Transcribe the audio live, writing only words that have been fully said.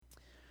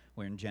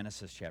We're in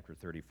Genesis chapter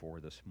 34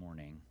 this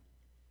morning.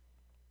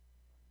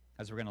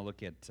 As we're going to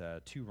look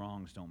at two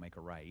wrongs don't make a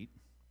right.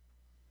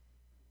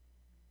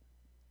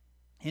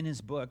 In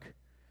his book,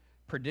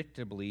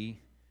 Predictably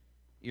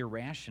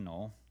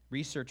Irrational,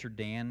 researcher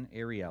Dan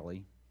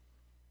Ariely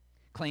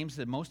claims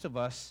that most of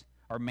us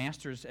are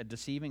masters at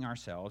deceiving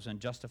ourselves and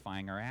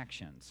justifying our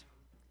actions.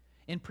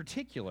 In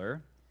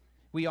particular,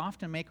 we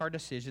often make our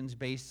decisions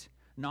based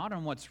not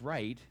on what's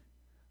right,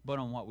 but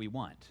on what we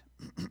want.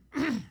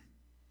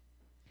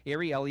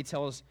 Ariely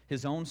tells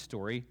his own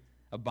story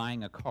of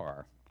buying a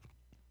car.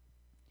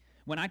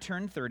 When I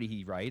turned 30,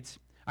 he writes,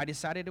 I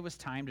decided it was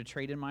time to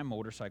trade in my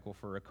motorcycle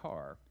for a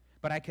car,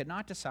 but I could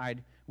not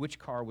decide which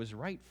car was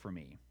right for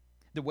me.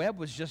 The web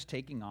was just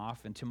taking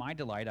off, and to my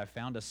delight, I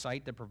found a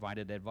site that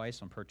provided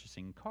advice on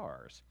purchasing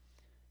cars.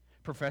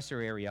 Professor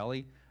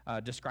Ariely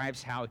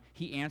describes how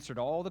he answered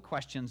all the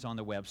questions on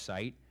the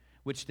website,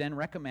 which then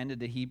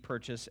recommended that he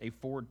purchase a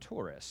Ford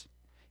Taurus.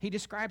 He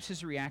describes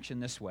his reaction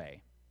this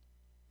way.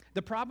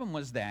 The problem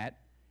was that,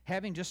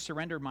 having just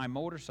surrendered my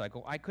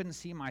motorcycle, I couldn't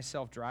see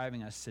myself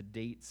driving a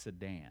sedate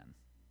sedan.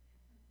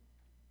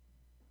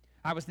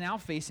 I was now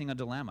facing a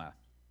dilemma.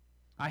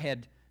 I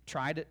had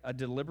tried a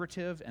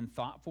deliberative and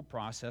thoughtful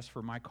process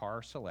for my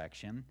car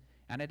selection,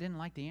 and I didn't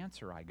like the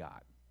answer I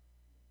got.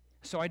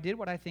 So I did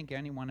what I think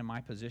anyone in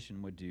my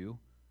position would do.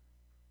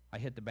 I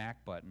hit the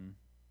back button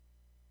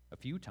a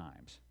few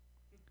times,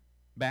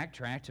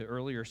 backtracked to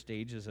earlier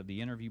stages of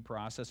the interview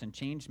process, and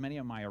changed many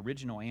of my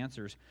original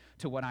answers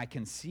to what I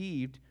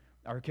conceived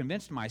or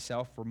convinced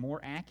myself were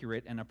more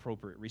accurate and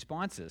appropriate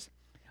responses.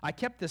 I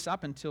kept this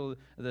up until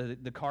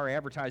the car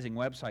advertising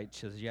website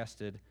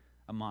suggested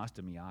a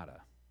Mazda Miata.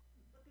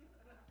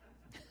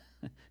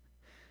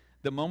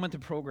 The moment the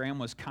program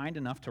was kind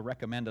enough to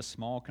recommend a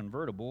small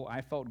convertible,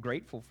 I felt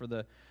grateful for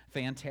the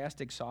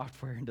fantastic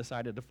software and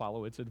decided to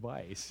follow its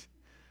advice.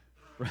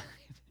 Right?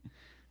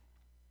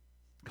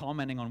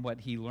 Commenting on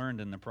what he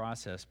learned in the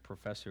process,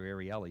 Professor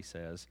Ariely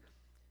says,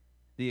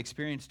 the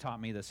experience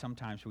taught me that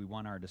sometimes we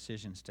want our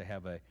decisions to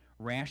have a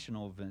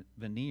rational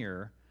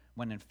veneer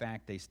when in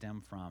fact they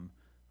stem from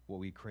what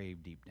we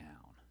crave deep down.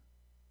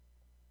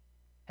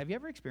 Have you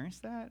ever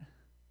experienced that?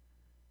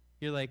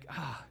 You're like,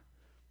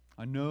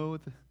 I know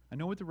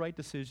what the right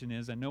decision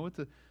is. I know what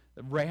the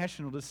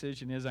rational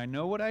decision is. I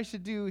know what I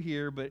should do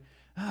here, but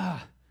I'm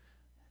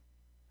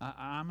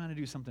going to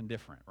do something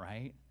different,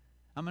 right?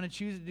 I'm going to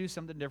choose to do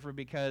something different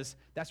because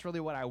that's really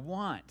what I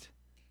want.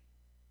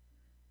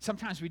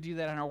 Sometimes we do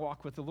that in our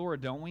walk with the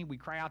Lord, don't we? We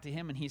cry out to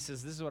Him, and He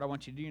says, this is what I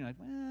want you to do. And you're like,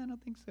 I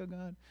don't think so,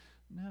 God.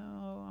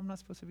 No, I'm not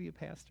supposed to be a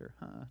pastor.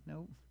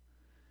 Nope.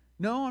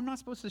 No, I'm not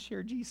supposed to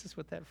share Jesus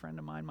with that friend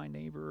of mine, my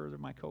neighbor, or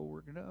my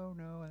coworker.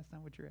 No, that's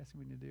not what you're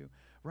asking me to do.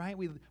 Right?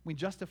 We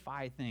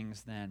justify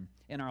things then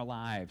in our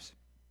lives.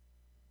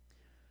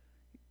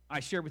 I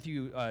shared with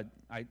you, I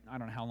don't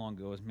know how long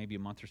ago, it was maybe a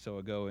month or so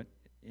ago,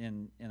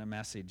 in a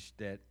message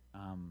that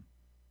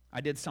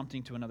I did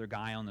something to another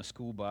guy on the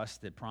school bus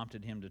that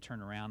prompted him to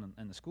turn around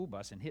in the school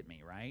bus and hit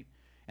me, right?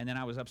 And then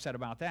I was upset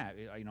about that.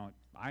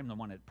 I'm the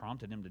one that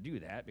prompted him to do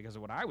that because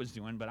of what I was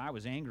doing, but I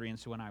was angry, and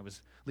so when I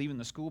was leaving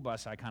the school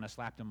bus, I kind of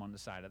slapped him on the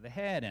side of the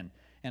head,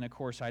 and of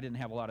course, I didn't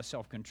have a lot of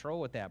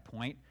self-control at that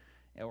point,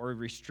 or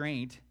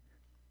restraint,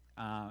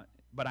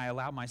 but I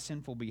allowed my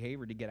sinful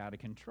behavior to get out of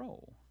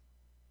control.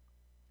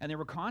 And there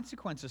were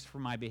consequences for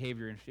my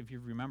behavior. If you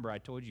remember, I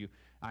told you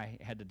I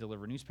had to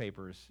deliver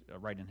newspapers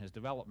right in his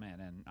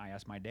development, and I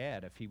asked my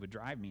dad if he would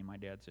drive me, and my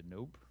dad said,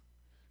 nope.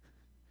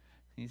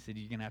 He said,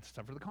 you're going to have to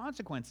suffer the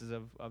consequences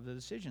of the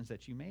decisions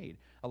that you made,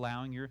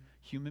 allowing your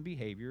human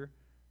behavior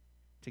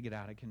to get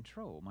out of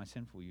control, my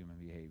sinful human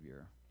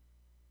behavior.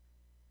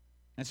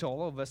 And so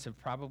all of us have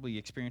probably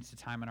experienced a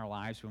time in our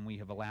lives when we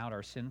have allowed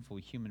our sinful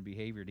human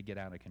behavior to get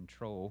out of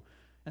control.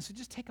 And so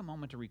just take a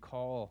moment to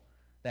recall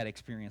that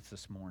experience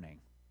this morning.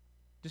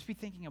 Just be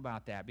thinking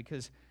about that,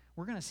 because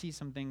we're going to see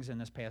some things in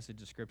this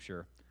passage of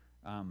Scripture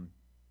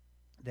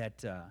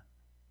that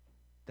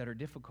are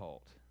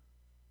difficult.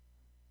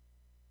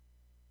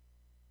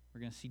 We're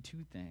going to see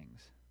two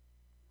things.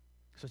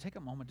 So take a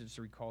moment to just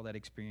recall that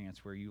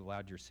experience where you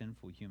allowed your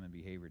sinful human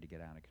behavior to get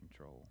out of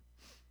control.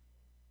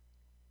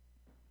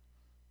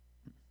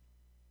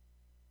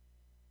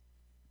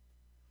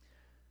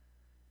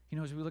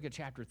 As we look at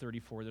chapter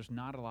 34, there's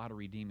not a lot of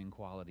redeeming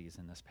qualities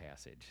in this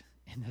passage,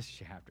 in this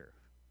chapter.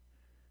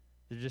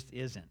 There just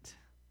isn't.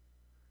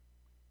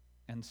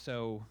 And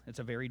so it's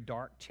a very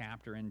dark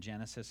chapter in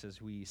Genesis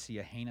as we see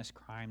a heinous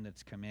crime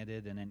that's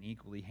committed and an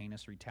equally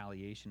heinous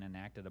retaliation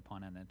enacted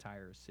upon an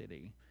entire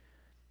city.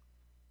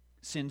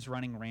 Sin's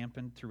running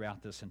rampant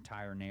throughout this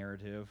entire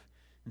narrative.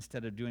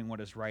 Instead of doing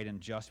what is right and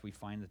just, we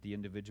find that the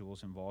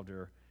individuals involved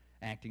are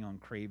acting on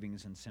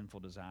cravings and sinful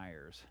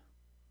desires.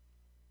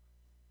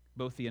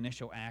 Both the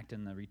initial act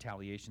and the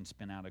retaliation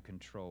spin out of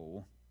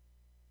control.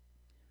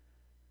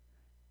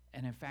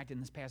 And in fact, in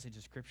this passage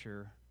of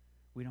Scripture,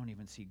 we don't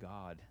even see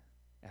God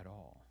at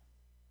all.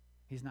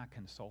 He's not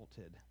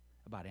consulted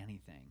about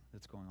anything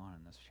that's going on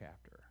in this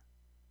chapter.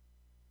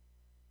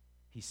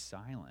 He's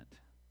silent.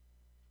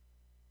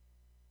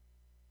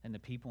 And the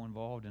people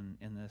involved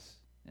in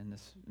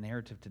this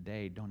narrative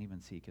today don't even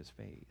seek his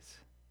face.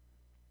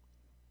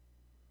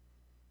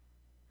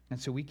 And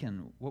so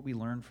what we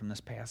learn from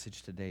this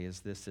passage today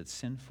is this, that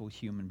sinful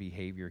human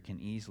behavior can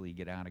easily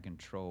get out of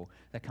control.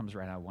 That comes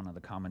right out of one of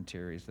the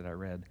commentaries that I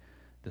read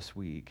this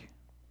week.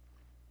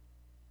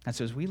 And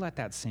so as we let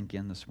that sink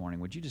in this morning,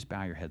 would you just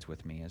bow your heads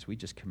with me as we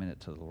just commit it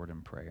to the Lord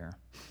in prayer?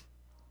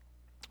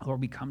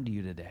 Lord, we come to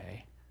you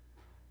today,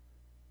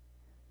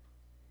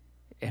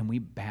 and we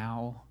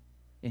bow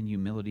in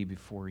humility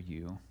before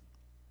you,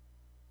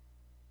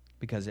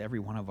 because every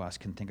one of us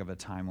can think of a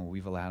time when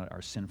we've allowed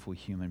our sinful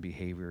human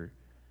behavior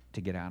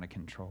to get out of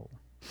control.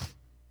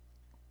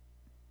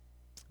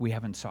 We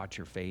haven't sought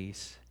your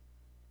face.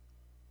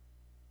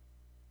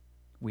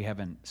 We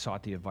haven't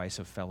sought the advice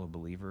of fellow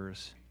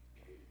believers.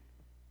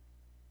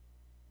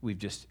 We've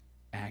just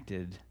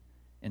acted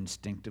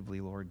instinctively,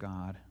 Lord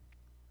God,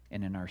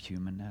 and in our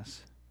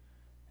humanness.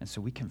 And so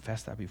we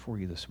confess that before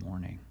you this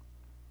morning.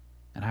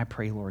 And I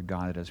pray, Lord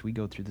God, that as we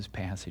go through this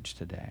passage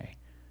today,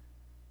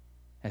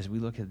 as we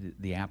look at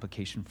the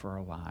application for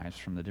our lives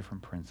from the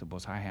different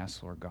principles, I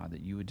ask, Lord God,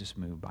 that you would just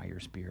move by your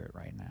Spirit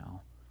right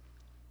now.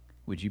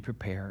 Would you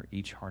prepare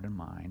each heart and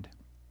mind?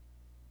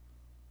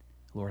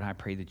 Lord, I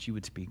pray that you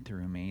would speak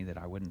through me, that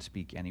I wouldn't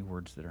speak any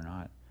words that are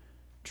not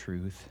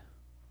truth.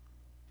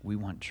 We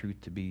want truth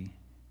to be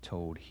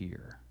told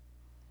here.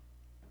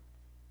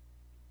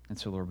 And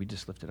so, Lord, we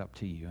just lift it up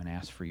to you and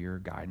ask for your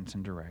guidance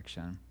and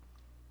direction.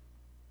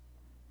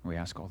 We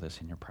ask all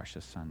this in your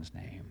precious Son's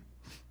name.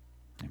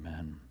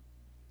 Amen.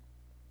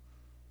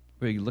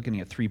 We're looking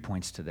at 3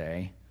 points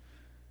today: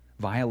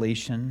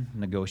 violation,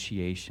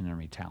 negotiation, and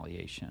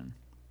retaliation.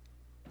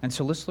 And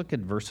so let's look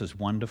at verses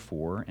 1 to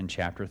 4 in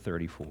chapter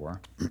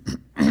 34.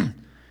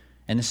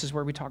 And this is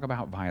where we talk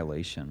about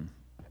violation.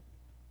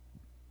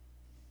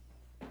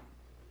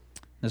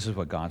 This is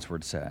what God's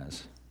word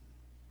says.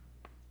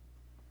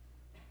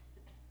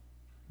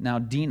 Now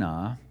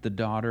Dinah, the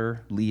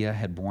daughter Leah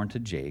had borne to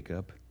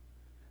Jacob,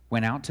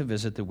 went out to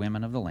visit the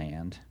women of the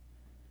land.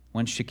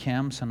 When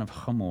Shechem, son of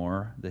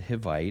Hamor, the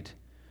Hivite,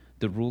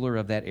 the ruler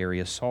of that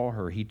area, saw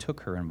her, he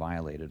took her and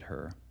violated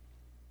her.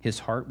 His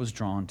heart was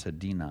drawn to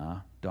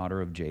Dinah,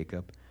 daughter of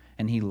Jacob,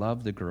 and he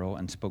loved the girl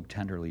and spoke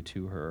tenderly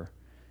to her.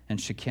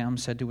 And Shechem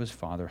said to his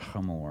father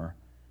Hamor,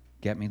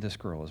 "Get me this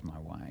girl as my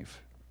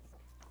wife."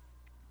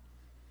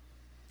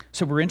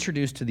 So we're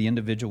introduced to the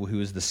individual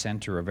who is the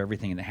center of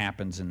everything that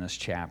happens in this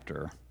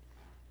chapter.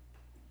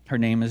 Her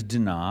name is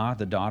Dinah,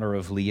 the daughter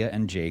of Leah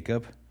and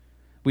Jacob.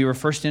 We were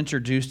first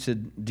introduced to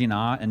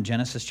Dinah in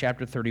Genesis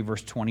chapter 30,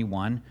 verse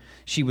 21.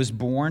 She was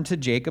born to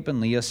Jacob and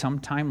Leah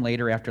sometime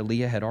later after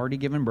Leah had already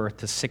given birth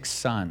to 6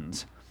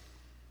 sons.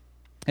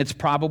 It's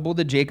probable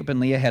that Jacob and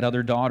Leah had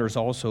other daughters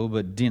also,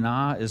 but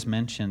Dinah is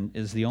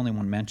the only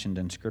one mentioned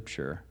in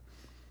Scripture.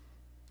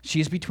 She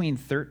is between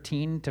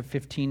 13 to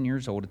 15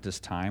 years old at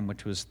this time,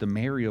 which was the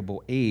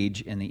marriable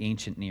age in the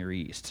ancient Near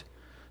East.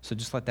 So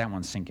just let that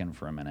one sink in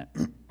for a minute.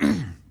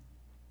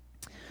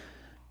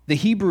 The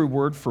Hebrew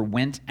word for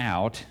went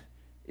out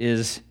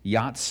is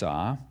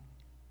yatsah,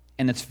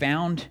 and it's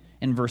found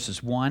in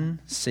verses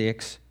 1,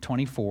 6,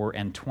 24,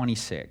 and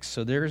 26.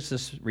 So there's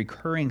this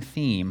recurring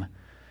theme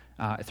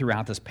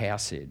throughout this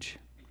passage.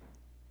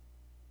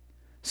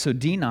 So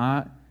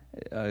Dinah,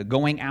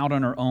 going out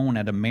on her own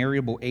at a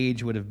marriable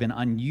age would have been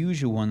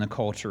unusual in the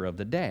culture of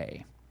the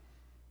day.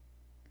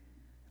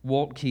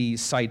 Waltke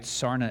cites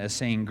Sarna as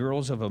saying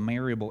girls of a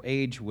marriable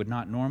age would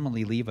not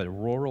normally leave a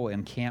rural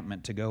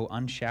encampment to go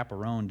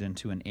unchaperoned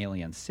into an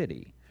alien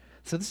city.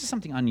 So this is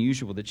something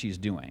unusual that she's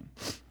doing.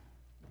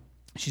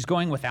 She's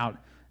going without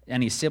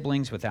any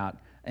siblings, without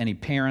any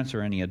parents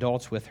or any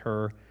adults with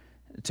her,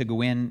 to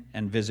go in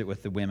and visit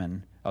with the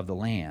women of the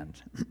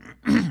land.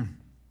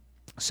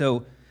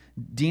 So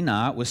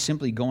Dinah was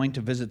simply going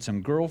to visit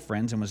some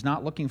girlfriends and was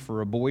not looking for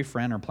a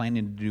boyfriend or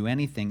planning to do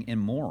anything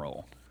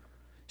immoral.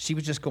 She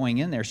was just going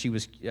in there. She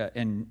was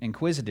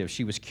inquisitive.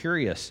 She was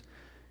curious.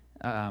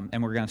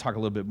 And we're going to talk a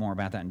little bit more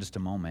about that in just a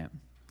moment.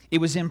 It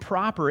was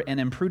improper and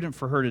imprudent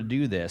for her to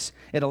do this.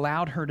 It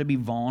allowed her to be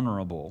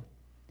vulnerable.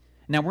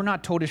 Now, we're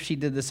not told if she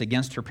did this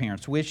against her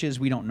parents'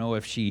 wishes. We don't know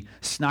if she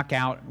snuck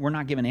out. We're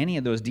not given any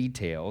of those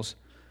details,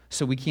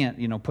 so we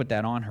can't, put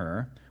that on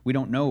her. We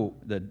don't know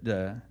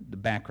the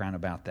background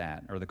about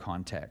that or the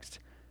context.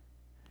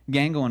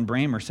 Gangel and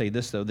Bramer say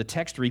this, though. The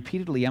text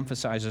repeatedly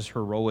emphasizes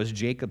her role as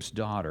Jacob's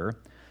daughter,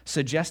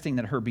 suggesting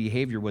that her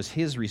behavior was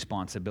his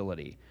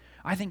responsibility.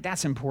 I think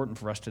that's important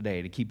for us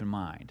today to keep in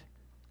mind.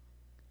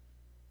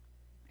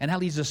 And that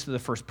leads us to the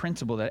first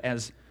principle, that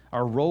as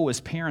our role as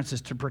parents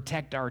is to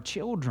protect our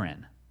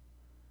children.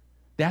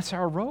 That's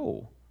our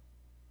role.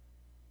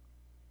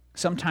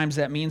 Sometimes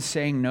that means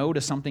saying no to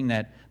something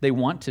that they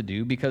want to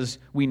do because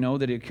we know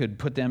that it could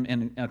put them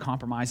in a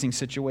compromising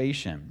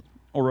situation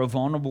or a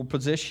vulnerable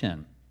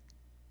position.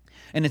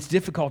 And it's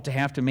difficult to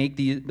have to make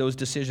those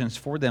decisions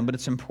for them, but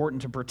it's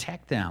important to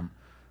protect them.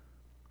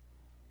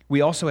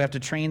 We also have to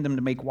train them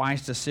to make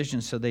wise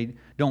decisions so they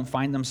don't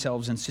find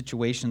themselves in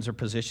situations or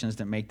positions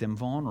that make them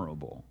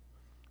vulnerable.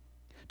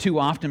 Too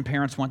often,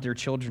 parents want their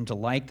children to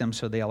like them,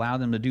 so they allow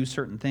them to do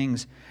certain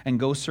things and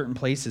go certain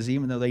places,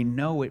 even though they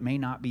know it may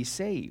not be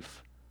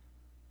safe.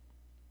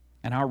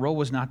 And our role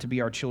was not to be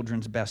our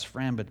children's best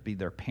friend, but to be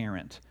their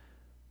parent,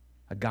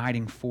 a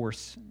guiding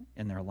force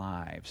in their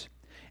lives.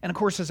 And of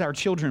course, as our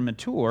children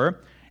mature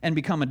and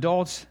become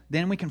adults,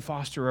 then we can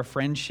foster a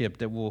friendship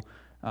that will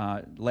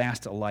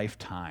last a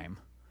lifetime.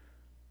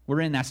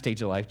 We're in that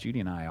stage of life,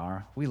 Judy and I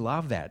are. We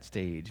love that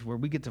stage where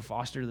we get to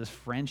foster this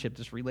friendship,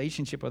 this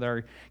relationship with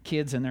our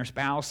kids and their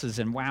spouses.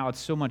 And wow, it's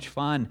so much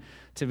fun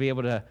to be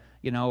able to,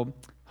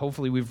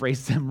 hopefully we've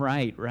raised them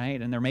right?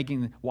 And they're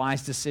making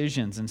wise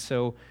decisions. And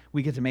so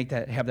we get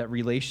to have that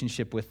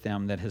relationship with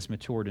them that has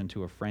matured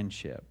into a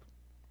friendship.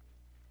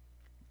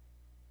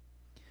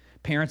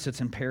 Parents,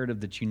 it's imperative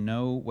that you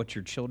know what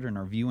your children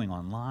are viewing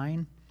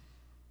online,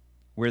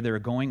 where they're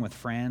going with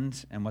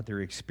friends, and what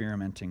they're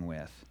experimenting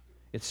with.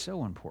 It's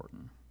so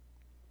important.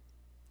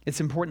 It's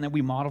important that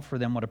we model for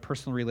them what a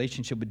personal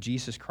relationship with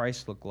Jesus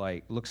Christ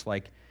looks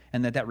like,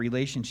 and that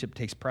relationship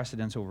takes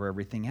precedence over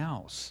everything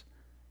else.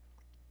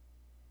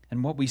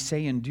 And what we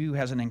say and do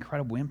has an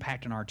incredible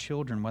impact on our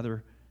children,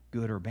 whether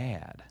good or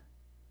bad.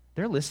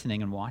 They're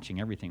listening and watching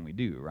everything we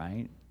do,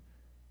 right?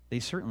 They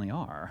certainly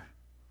are.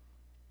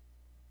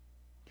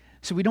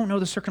 So we don't know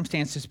the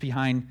circumstances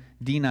behind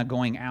Dinah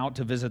going out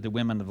to visit the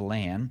women of the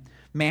land.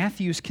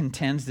 Matthews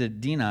contends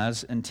that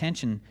Dinah's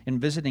intention in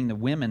visiting the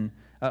women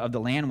of the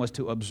land was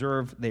to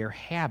observe their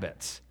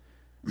habits.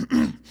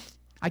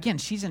 Again,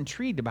 she's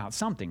intrigued about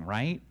something,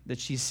 right, that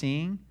she's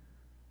seeing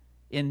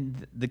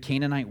in the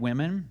Canaanite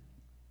women.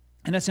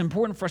 And it's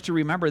important for us to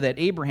remember that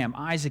Abraham,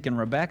 Isaac, and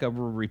Rebekah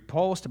were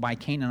repulsed by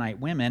Canaanite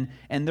women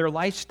and their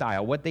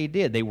lifestyle, what they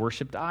did. They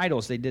worshipped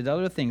idols. They did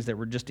other things that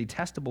were just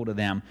detestable to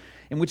them,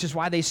 and which is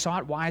why they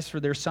sought wives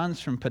for their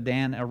sons from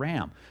Padan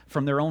Aram,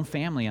 from their own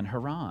family in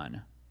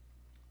Haran.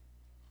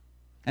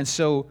 And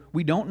so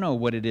we don't know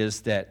what it is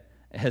that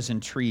has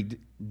intrigued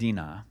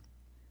Dinah.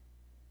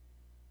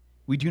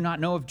 We do not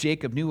know if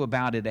Jacob knew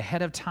about it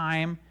ahead of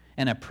time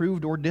and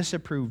approved or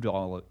disapproved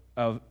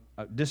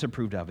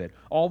of it.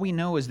 All we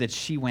know is that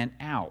she went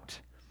out.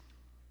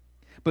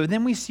 But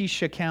then we see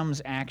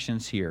Shechem's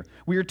actions here.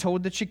 We are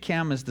told that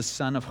Shechem is the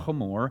son of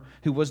Hamor,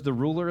 who was the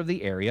ruler of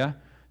the area.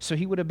 So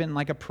he would have been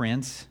like a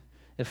prince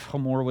if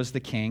Hamor was the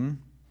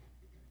king.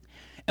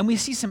 And we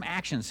see some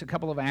actions, a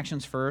couple of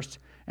actions first,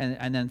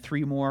 and then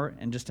three more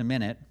in just a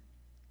minute.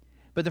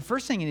 But the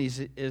first thing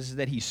is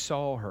that he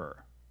saw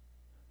her.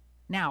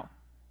 Now,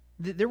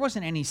 there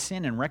wasn't any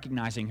sin in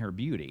recognizing her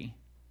beauty.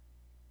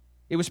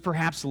 It was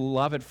perhaps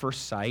love at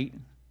first sight.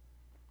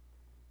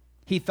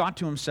 He thought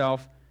to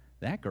himself,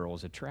 that girl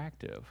is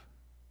attractive.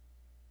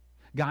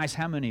 Guys,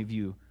 how many of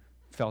you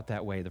felt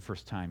that way the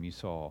first time you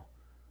saw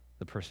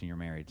the person you're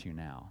married to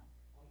now?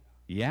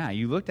 Yeah,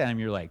 you looked at him,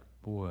 you're like,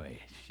 boy,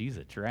 she's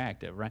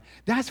attractive, right?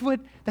 That's what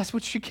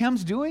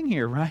Shechem's doing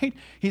here, right?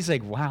 He's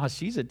like, wow,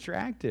 she's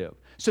attractive.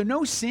 So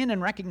no sin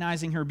in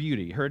recognizing her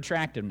beauty, her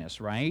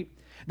attractiveness, right?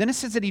 Then it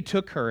says that he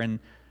took her, and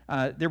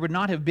there would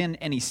not have been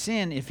any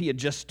sin if he had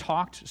just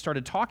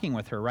started talking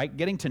with her, right?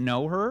 Getting to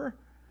know her.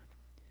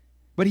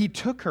 But he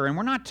took her, and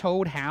we're not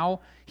told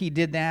how he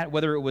did that,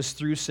 whether it was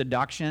through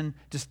seduction,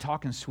 just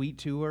talking sweet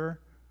to her.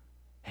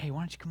 Hey,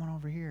 why don't you come on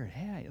over here?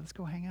 Hey, let's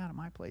go hang out at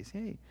my place.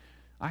 Hey,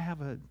 I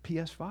have a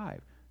PS5.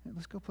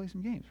 Let's go play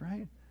some games,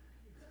 right?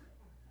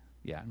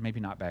 Yeah, maybe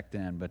not back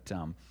then, but,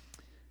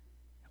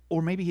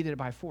 or maybe he did it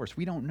by force.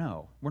 We don't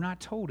know. We're not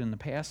told in the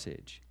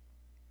passage.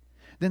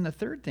 Then the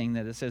third thing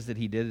that it says that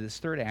he did, this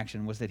third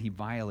action, was that he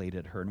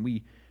violated her. And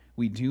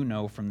we do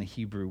know from the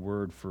Hebrew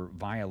word for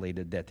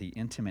violated that the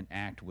intimate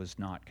act was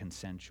not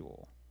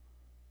consensual.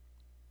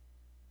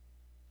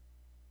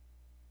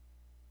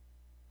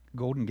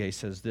 Golden Gate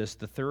says this,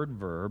 the third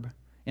verb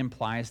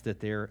implies that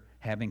their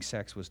having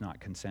sex was not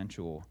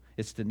consensual.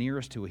 It's the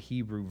nearest to a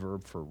Hebrew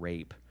verb for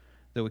rape,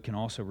 though it can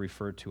also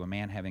refer to a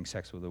man having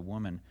sex with a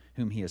woman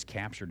whom he has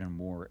captured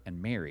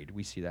and married.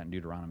 We see that in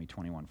Deuteronomy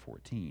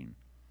 21:14.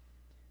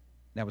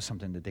 That was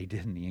something that they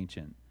did in the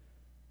ancient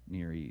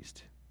Near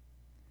East.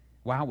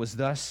 While it was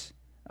thus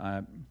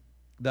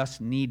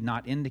need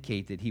not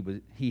indicate that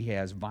he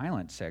has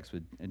violent sex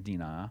with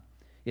Dinah,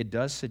 it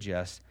does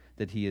suggest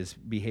that he is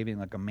behaving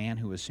like a man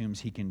who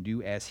assumes he can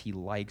do as he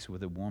likes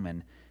with a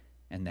woman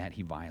and that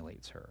he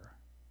violates her.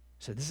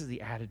 So this is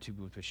the attitude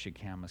with which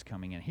Shechem is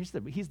coming in. He's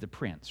the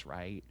prince,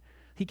 right?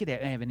 He could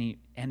have any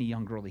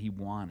young girl that he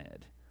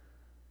wanted.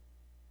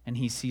 And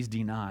he sees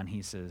Dinah and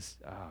he says,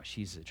 oh,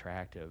 she's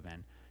attractive,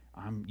 and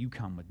you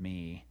come with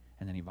me,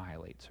 and then he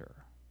violates her.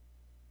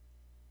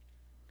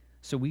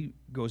 So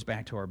goes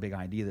back to our big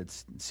idea that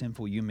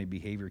sinful human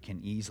behavior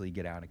can easily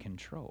get out of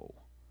control.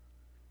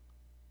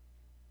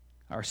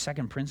 Our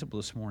second principle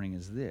this morning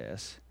is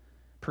this: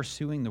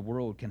 pursuing the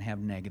world can have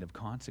negative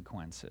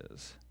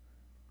consequences.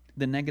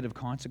 The negative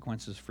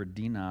consequences for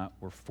Dinah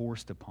were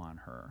forced upon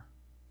her.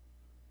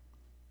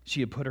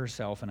 She had put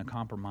herself in a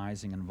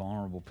compromising and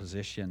vulnerable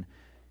position.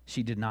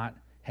 She did not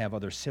have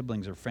other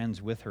siblings or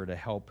friends with her to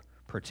help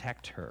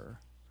protect her.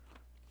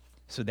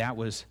 So that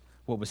was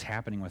what was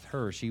happening with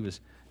her. She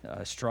was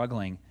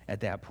struggling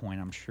at that point,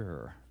 I'm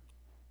sure.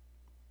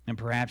 And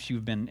perhaps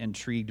you've been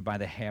intrigued by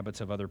the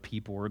habits of other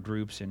people or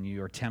groups, and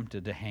you are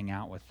tempted to hang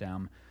out with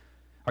them.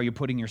 Are you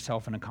putting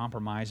yourself in a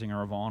compromising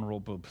or a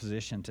vulnerable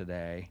position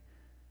today?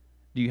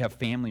 Do you have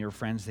family or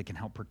friends that can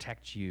help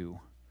protect you?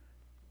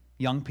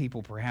 Young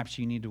people, perhaps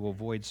you need to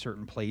avoid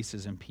certain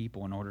places and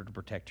people in order to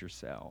protect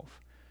yourself.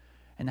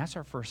 And that's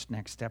our first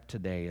next step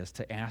today, is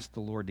to ask the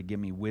Lord to give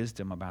me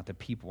wisdom about the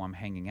people I'm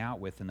hanging out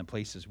with and the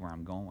places where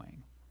I'm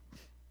going.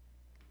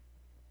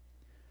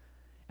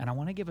 And I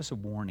want to give us a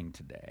warning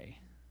today.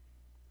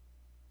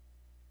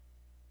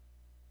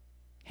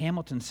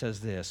 Hamilton says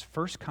this: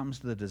 first comes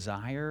the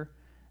desire,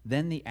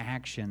 then the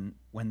action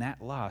when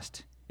that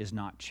lust is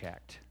not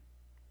checked.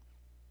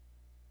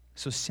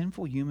 So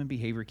sinful human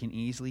behavior can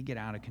easily get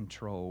out of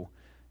control.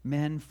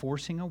 Men,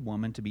 forcing a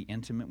woman to be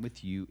intimate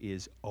with you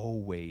is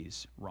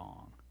always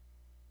wrong.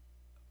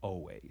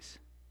 Always.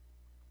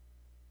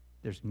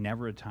 There's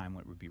never a time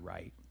when it would be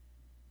right,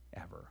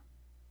 ever.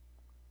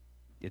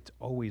 It's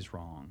always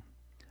wrong.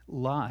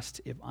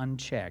 Lust, if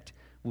unchecked,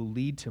 will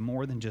lead to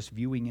more than just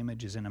viewing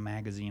images in a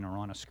magazine or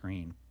on a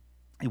screen.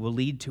 It will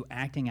lead to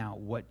acting out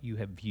what you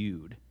have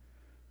viewed.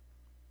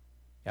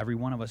 Every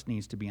one of us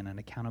needs to be in an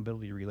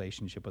accountability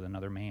relationship with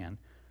another man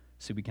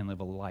so we can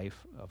live a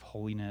life of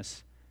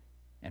holiness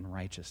and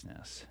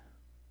righteousness.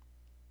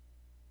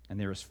 And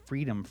there is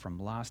freedom from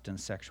lust and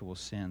sexual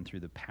sin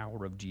through the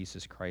power of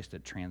Jesus Christ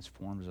that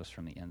transforms us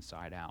from the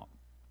inside out.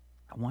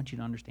 I want you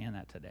to understand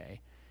that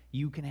today.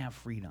 You can have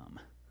freedom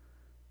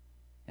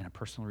in a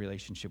personal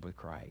relationship with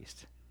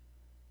Christ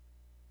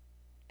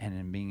and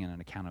in being in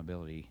an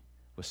accountability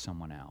with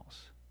someone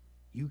else.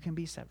 You can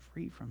be set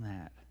free from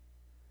that.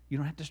 You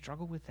don't have to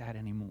struggle with that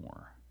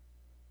anymore.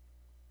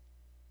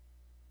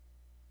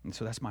 And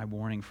so that's my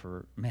warning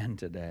for men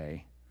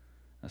today,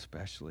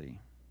 especially.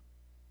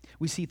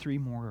 We see three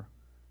more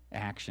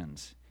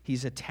actions.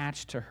 He's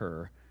attached to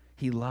her,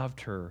 he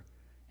loved her,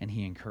 and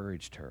he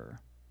encouraged her.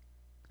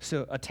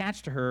 So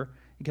attached to her,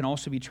 it can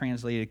also be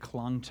translated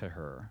clung to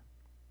her.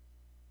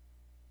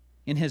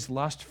 In his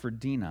lust for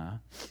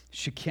Dinah,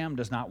 Shechem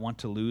does not want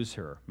to lose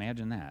her.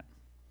 Imagine that.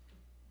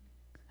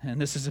 And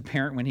this is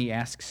apparent when he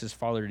asks his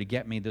father to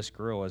get me this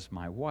girl as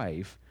my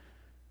wife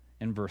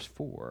in verse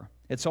 4.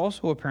 It's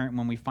also apparent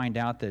when we find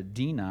out that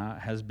Dinah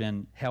has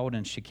been held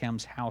in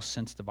Shechem's house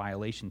since the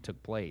violation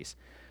took place.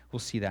 We'll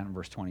see that in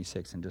verse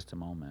 26 in just a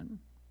moment.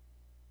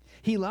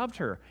 He loved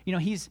her. You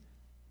know,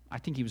 I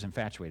think he was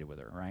infatuated with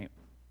her, right?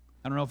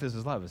 I don't know if this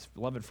is love. It's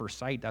love at first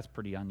sight. That's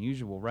pretty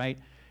unusual, right?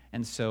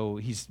 And so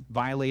he's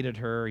violated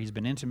her, he's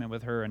been intimate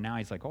with her, and now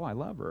he's like, oh, I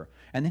love her.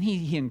 And then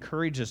he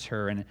encourages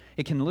her, and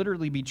it can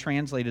literally be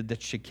translated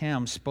that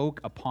Shechem spoke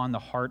upon the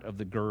heart of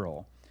the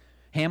girl.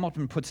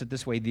 Hamilton puts it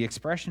this way: the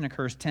expression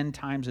occurs 10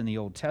 times in the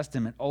Old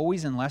Testament,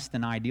 always in less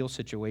than ideal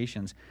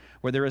situations,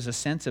 where there is a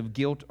sense of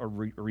guilt or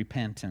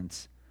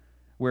repentance,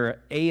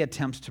 where A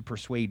attempts to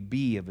persuade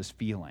B of his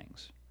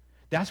feelings.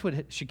 That's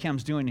what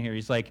Shechem's doing here.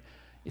 He's like,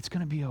 it's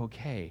going to be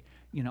okay.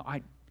 You know,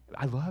 I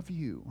love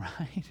you,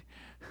 right?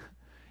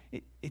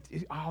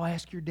 I'll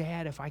ask your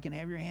dad if I can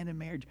have your hand in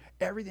marriage.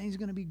 Everything's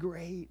going to be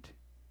great.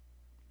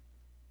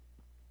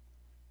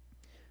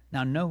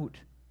 Now note,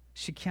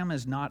 Shechem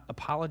is not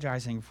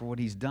apologizing for what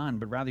he's done,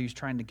 but rather he's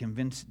trying to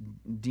convince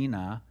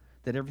Dinah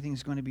that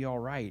everything's going to be all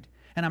right.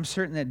 And I'm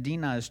certain that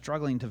Dinah is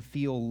struggling to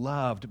feel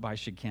loved by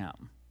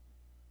Shechem.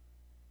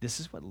 This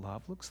is what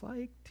love looks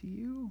like to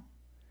you?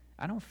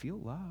 I don't feel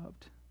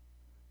loved.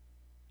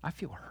 I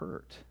feel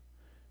hurt.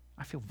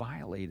 I feel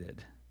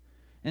violated.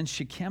 And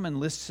Shechem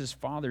enlists his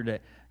father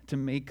to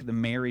make the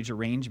marriage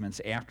arrangements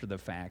after the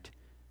fact.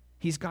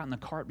 He's gotten the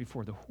cart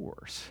before the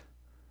horse.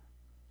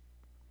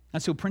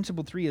 And so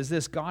principle 3 is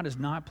this: God is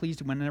not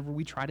pleased whenever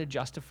we try to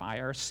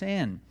justify our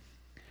sin.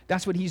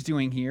 That's what he's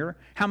doing here.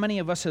 How many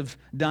of us have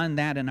done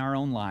that in our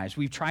own lives?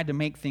 We've tried to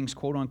make things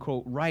quote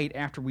unquote right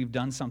after we've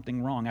done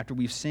something wrong, after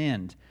we've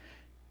sinned.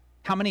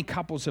 How many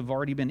couples have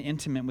already been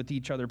intimate with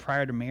each other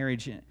prior to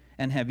marriage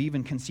and have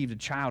even conceived a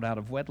child out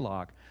of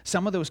wedlock?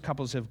 Some of those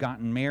couples have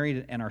gotten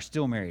married and are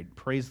still married.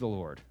 Praise the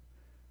Lord.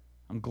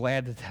 I'm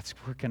glad that that's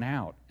working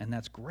out, and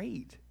that's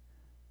great.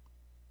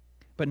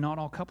 But not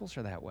all couples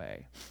are that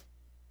way.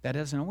 That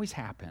doesn't always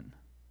happen.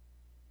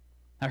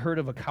 I heard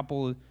of a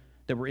couple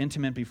that were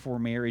intimate before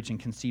marriage and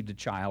conceived a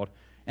child,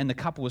 and the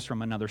couple was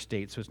from another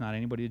state, so it's not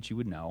anybody that you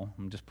would know.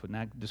 I'm just putting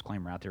that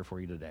disclaimer out there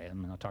for you today.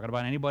 I'm not talking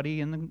about anybody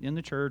in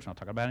the church. I'm not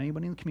talking about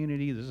anybody in the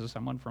community. This is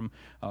someone from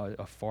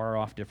a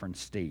far-off different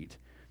state.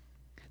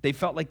 They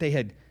felt like they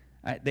had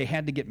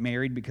to get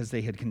married because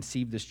they had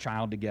conceived this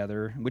child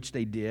together, which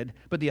they did.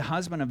 But the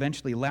husband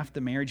eventually left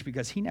the marriage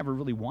because he never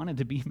really wanted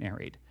to be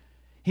married.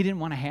 He didn't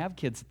want to have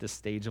kids at this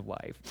stage of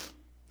life.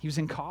 He was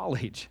in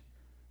college.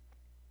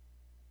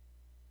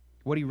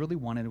 What he really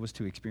wanted was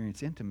to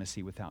experience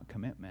intimacy without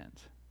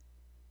commitment.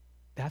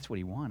 That's what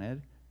he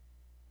wanted.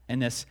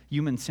 And this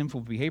human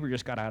sinful behavior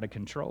just got out of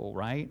control,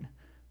 right?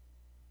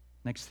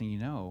 Next thing you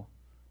know,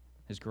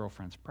 his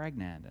girlfriend's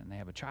pregnant and they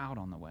have a child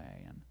on the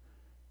way. And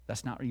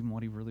That's not even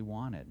what he really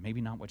wanted.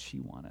 Maybe not what she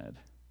wanted.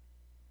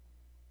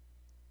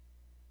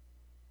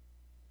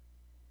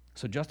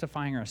 So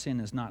justifying our sin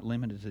is not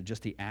limited to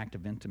just the act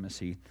of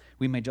intimacy.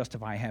 We may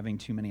justify having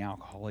too many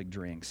alcoholic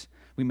drinks.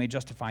 We may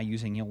justify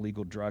using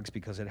illegal drugs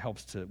because it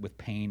helps with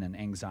pain and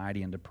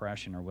anxiety and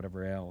depression or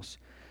whatever else.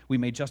 We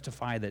may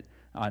justify that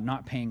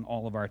not paying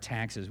all of our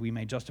taxes. We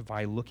may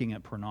justify looking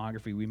at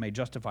pornography. We may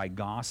justify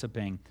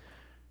gossiping.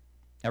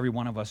 Every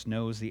one of us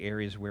knows the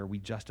areas where we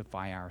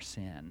justify our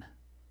sin,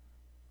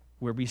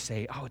 where we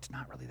say, oh, it's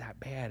not really that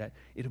bad.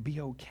 It'll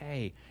be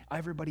okay.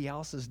 Everybody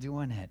else is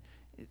doing it.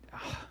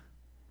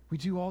 We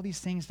do all these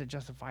things to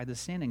justify the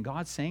sin, and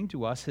God's saying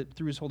to us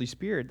through his Holy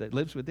Spirit that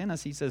lives within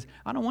us, he says,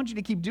 I don't want you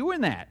to keep doing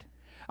that.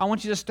 I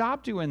want you to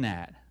stop doing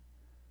that.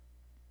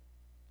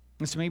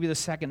 And so maybe the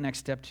second next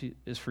step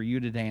is for you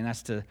today, and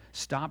that's to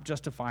stop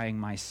justifying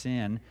my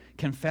sin,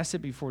 confess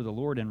it before the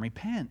Lord, and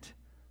repent.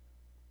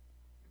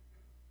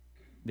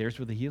 There's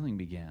where the healing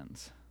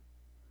begins.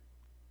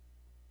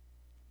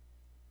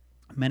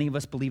 Many of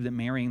us believe that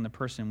marrying the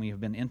person we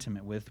have been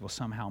intimate with will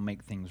somehow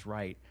make things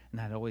right, and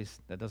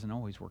that doesn't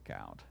always work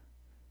out.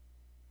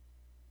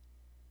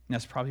 And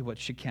that's probably what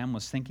Shechem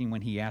was thinking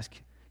when he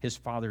asked his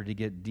father to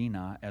get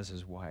Dinah as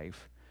his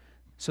wife.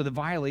 So the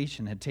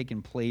violation had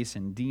taken place,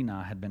 and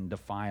Dinah had been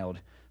defiled.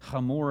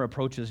 Hamor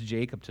approaches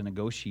Jacob to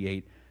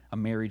negotiate a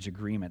marriage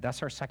agreement.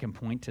 That's our second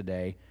point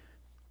today,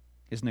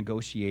 is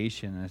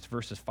negotiation, and it's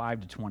verses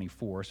 5 to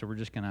 24. So we're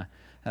just going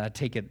to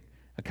take it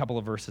a couple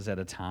of verses at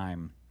a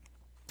time.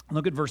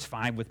 Look at verse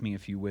 5 with me,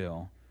 if you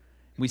will.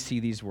 We see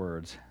these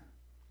words.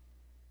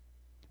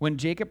 When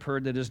Jacob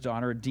heard that his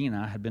daughter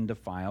Dinah had been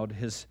defiled,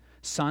 his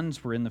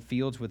sons were in the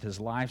fields with his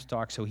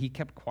livestock, so he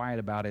kept quiet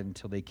about it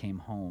until they came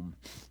home.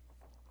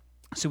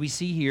 So we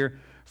see here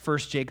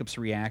first Jacob's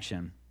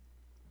reaction.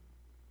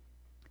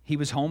 He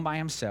was home by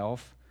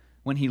himself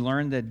when he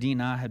learned that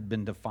Dinah had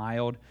been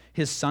defiled.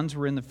 His sons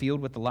were in the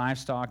field with the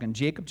livestock, and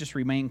Jacob just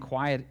remained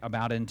quiet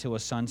about it until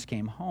his sons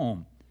came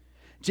home.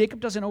 Jacob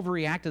doesn't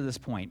overreact at this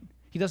point.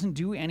 He doesn't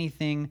do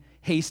anything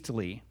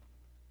hastily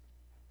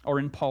or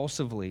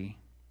impulsively.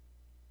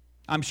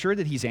 I'm sure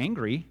that he's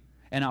angry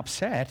and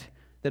upset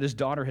that his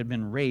daughter had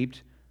been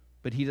raped,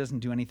 but he doesn't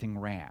do anything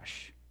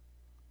rash.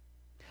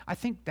 I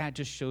think that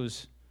just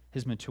shows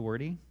his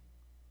maturity.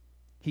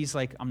 He's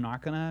like, I'm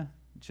not going to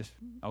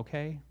I'm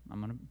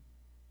going to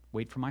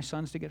wait for my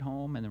sons to get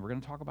home, and then we're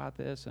going to talk about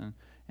this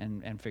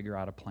and figure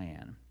out a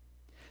plan.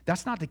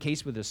 That's not the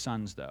case with his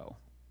sons, though.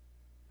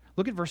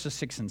 Look at verses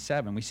 6 and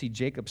 7. We see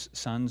Jacob's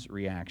sons'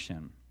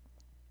 reaction.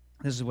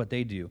 This is what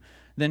they do.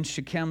 Then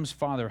Shechem's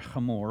father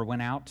Hamor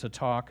went out to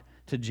talk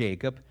to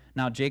Jacob.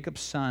 Now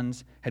Jacob's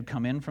sons had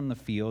come in from the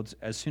fields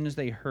as soon as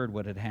they heard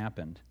what had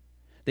happened.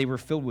 They were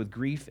filled with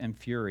grief and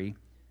fury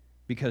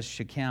because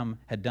Shechem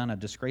had done a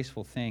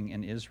disgraceful thing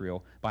in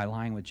Israel by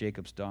lying with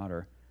Jacob's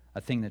daughter,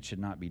 a thing that should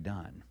not be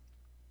done.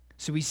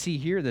 So we see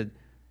here that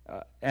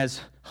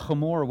as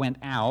Hamor went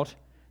out,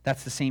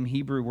 that's the same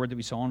Hebrew word that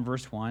we saw in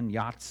verse 1,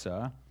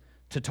 yatzah,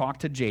 to talk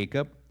to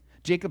Jacob.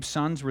 Jacob's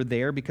sons were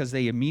there because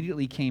they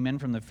immediately came in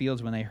from the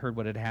fields when they heard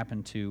what had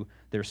happened to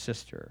their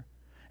sister.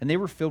 And they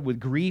were filled with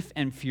grief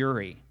and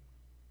fury.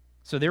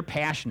 So they're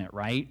passionate,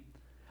 right?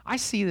 I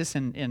see this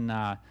in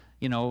the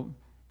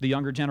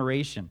younger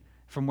generation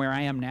from where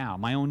I am now.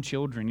 My own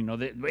children,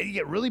 they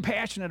get really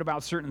passionate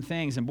about certain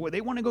things. And boy,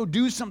 they want to go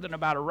do something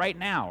about it right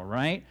now,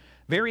 right?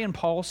 Very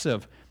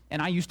impulsive.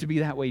 And I used to be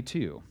that way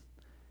too.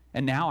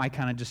 And now I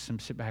kind of just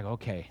sit back,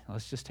 okay,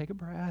 let's just take a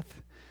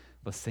breath.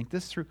 Let's think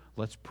this through.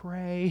 Let's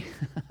pray.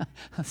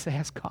 Let's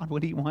ask God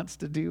what he wants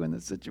to do in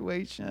this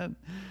situation.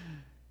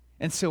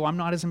 And so I'm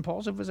not as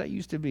impulsive as I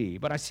used to be.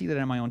 But I see that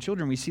in my own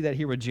children. We see that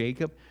here with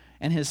Jacob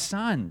and his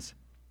sons.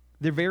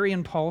 They're very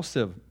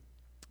impulsive.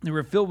 They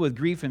were filled with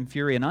grief and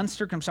fury. An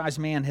uncircumcised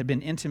man had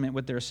been intimate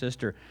with their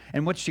sister.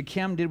 And what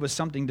Shechem did was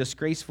something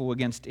disgraceful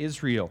against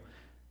Israel.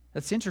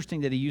 That's interesting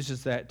that he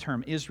uses that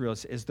term Israel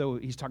as though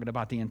he's talking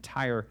about the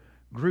entire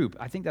group.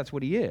 I think that's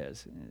what he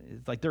is.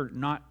 It's like they're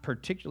not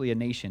particularly a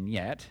nation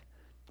yet,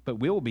 but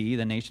will be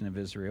the nation of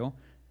Israel.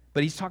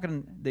 But he's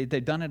talking,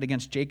 they've done it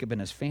against Jacob and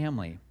his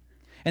family.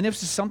 And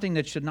this is something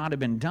that should not have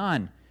been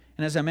done.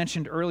 And as I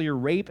mentioned earlier,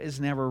 rape is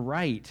never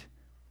right.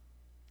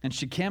 And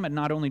Shechem had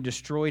not only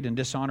destroyed and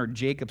dishonored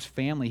Jacob's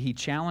family, he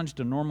challenged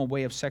a normal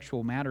way of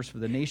sexual matters for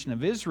the nation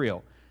of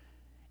Israel.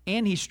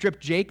 And he stripped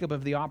Jacob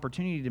of the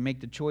opportunity to make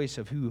the choice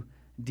of who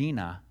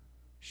Dinah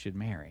should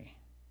marry.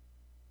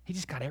 He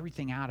just got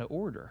everything out of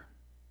order.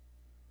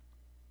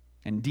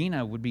 And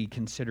Dinah would be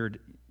considered,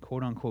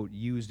 quote-unquote,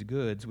 used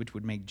goods, which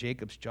would make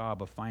Jacob's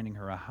job of finding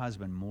her a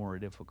husband more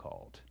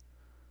difficult.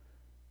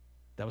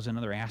 That was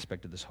another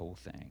aspect of this whole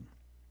thing.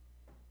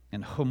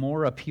 And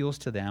Hamor appeals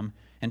to them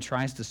and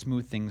tries to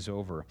smooth things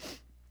over.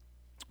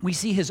 We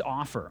see his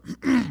offer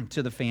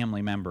to the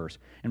family members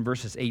in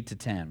verses 8 to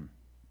 10.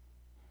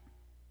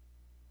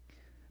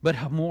 But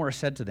Hamor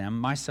said to them,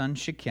 my son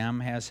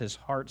Shechem has his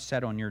heart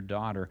set on your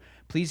daughter.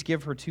 Please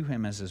give her to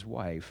him as his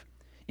wife.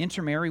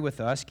 Intermarry with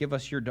us, give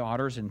us your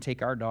daughters, and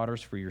take our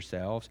daughters for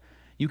yourselves.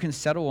 You can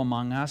settle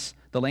among us.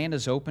 The land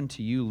is open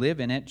to you. Live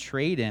in it,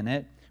 trade in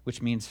it,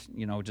 which means,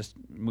 just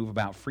move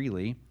about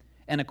freely,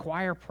 and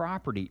acquire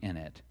property in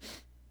it.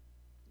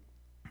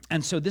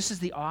 And so this is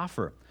the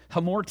offer.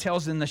 Hamor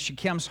tells them that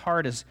Shechem's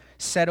heart is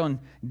set on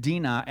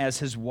Dinah as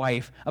his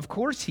wife. Of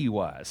course he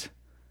was,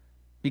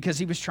 because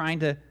he was trying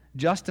to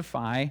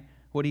justify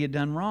what he had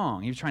done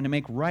wrong. He was trying to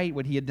make right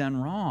what he had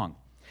done wrong.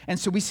 And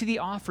so we see the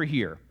offer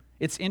here.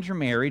 It's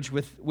intermarriage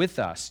with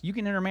us. You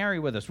can intermarry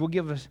with us. We'll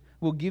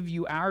give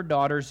you our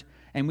daughters,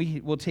 and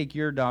we will take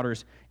your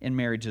daughters in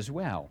marriage as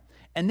well.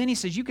 And then he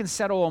says, you can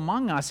settle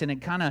among us, and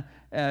it kind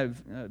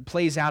of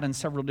plays out in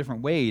several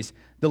different ways.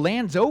 The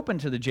land's open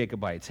to the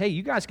Jacobites. Hey,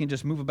 you guys can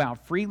just move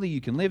about freely.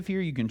 You can live here.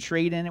 You can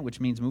trade in it, which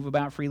means move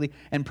about freely,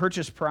 and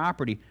purchase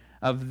property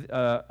of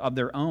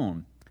their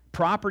own.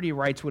 Property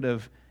rights would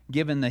have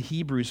given the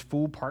Hebrews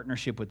full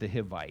partnership with the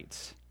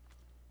Hivites.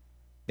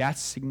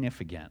 That's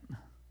significant.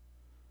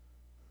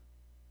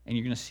 And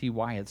you're going to see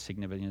why it's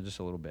significant in just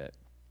a little bit.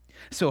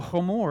 So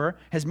Hamor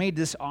has made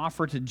this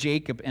offer to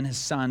Jacob and his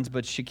sons,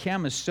 but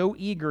Shechem is so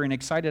eager and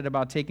excited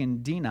about taking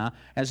Dinah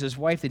as his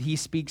wife that he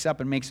speaks up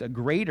and makes a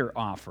greater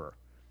offer.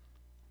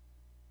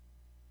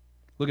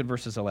 Look at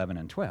verses 11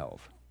 and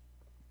 12.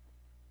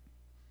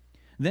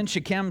 Then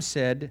Shechem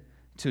said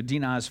to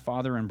Dinah's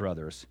father and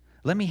brothers,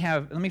 Let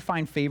me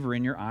find favor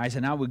in your eyes,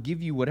 and I will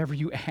give you whatever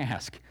you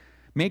ask.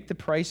 Make the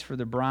price for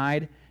the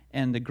bride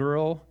and the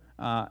girl,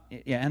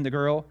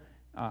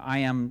 I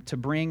am to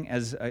bring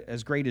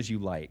as great as you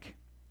like,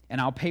 and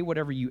I'll pay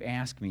whatever you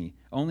ask me.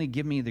 Only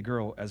give me the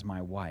girl as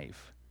my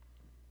wife.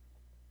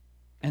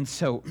 And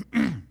so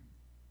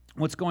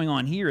what's going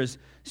on here is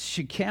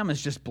Shechem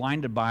is just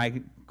blinded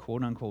by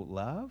quote-unquote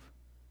love,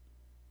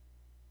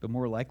 but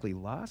more likely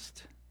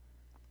lust.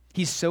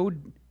 He so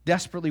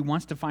desperately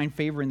wants to find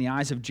favor in the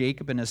eyes of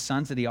Jacob and his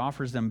sons that he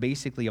offers them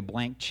basically a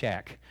blank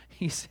check.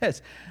 He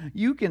says,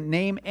 you can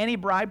name any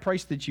bride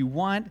price that you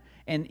want,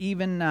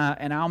 and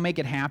I'll make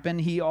it happen.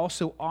 He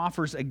also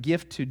offers a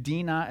gift to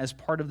Dinah as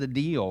part of the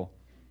deal.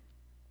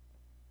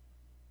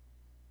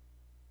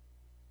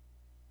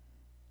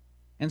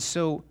 And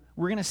so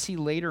we're going to see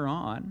later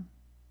on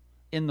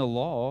in the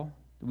law,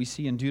 we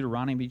see in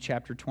Deuteronomy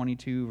chapter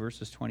 22,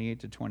 verses 28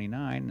 to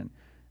 29,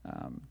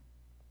 and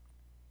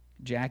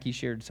Jackie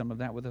shared some of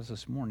that with us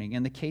this morning.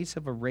 In the case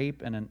of a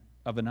rape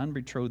of an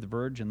unbetrothed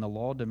virgin, the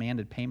law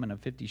demanded payment of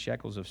 50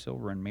 shekels of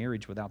silver in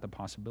marriage without the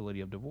possibility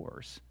of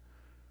divorce.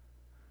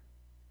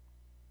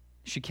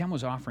 Shechem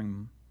was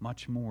offering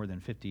much more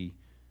than 50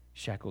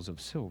 shekels of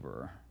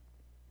silver.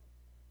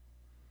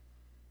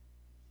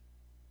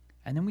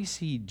 And then we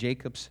see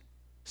Jacob's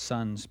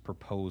son's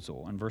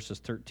proposal in verses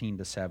 13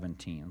 to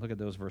 17. Look at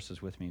those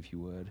verses with me if you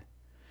would.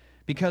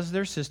 Because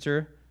their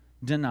sister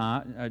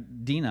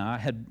Dinah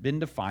had been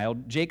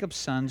defiled, Jacob's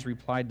sons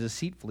replied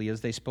deceitfully as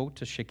they spoke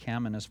to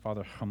Shechem and his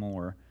father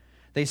Hamor.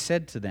 They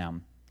said to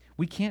them,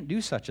 We can't do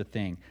such a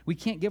thing. We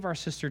can't give our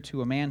sister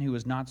to a man who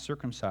is not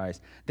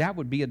circumcised. That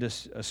would be a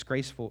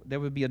disgrace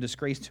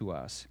to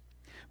us.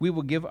 We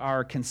will give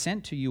our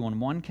consent to you on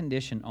one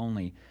condition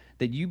only,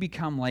 that you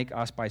become like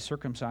us by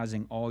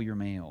circumcising all your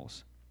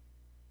males.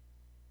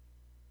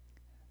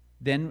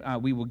 Then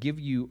we will give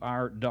you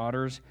our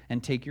daughters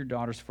and take your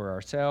daughters for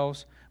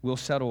ourselves. We'll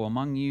settle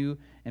among you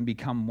and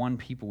become one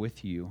people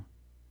with you.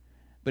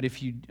 But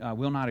if you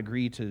will not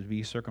agree to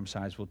be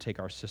circumcised, we'll take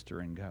our sister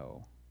and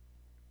go.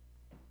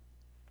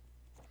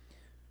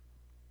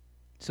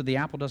 So the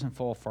apple doesn't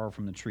fall far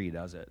from the tree,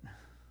 does it?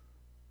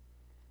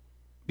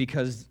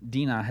 Because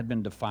Dinah had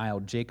been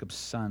defiled, Jacob's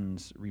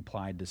sons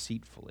replied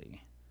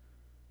deceitfully.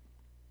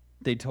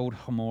 They told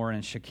Hamor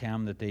and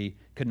Shechem that they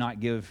could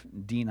not give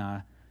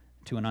Dinah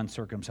to an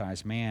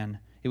uncircumcised man.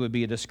 It would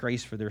be a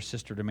disgrace for their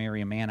sister to marry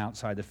a man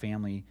outside the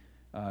family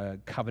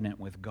covenant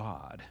with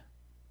God.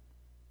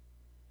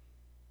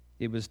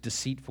 It was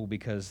deceitful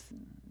because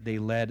they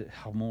led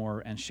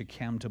Hamor and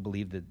Shechem to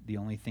believe that the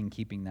only thing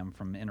keeping them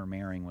from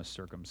intermarrying was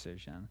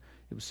circumcision.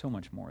 It was so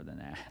much more than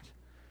that.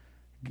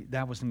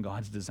 That wasn't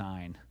God's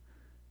design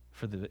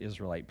for the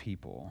Israelite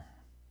people.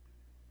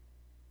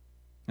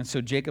 And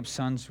so Jacob's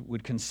sons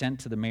would consent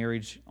to the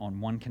marriage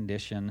on one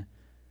condition.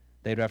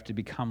 They'd have to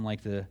become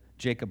like the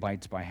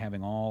Jacobites by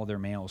having all their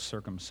males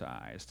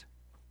circumcised.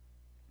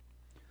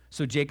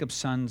 So Jacob's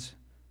sons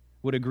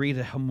would agree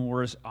to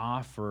Hamor's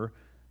offer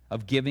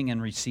of giving and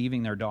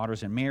receiving their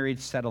daughters in marriage,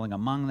 settling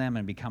among them,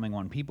 and becoming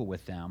one people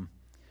with them.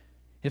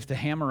 If the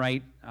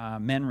Hamorite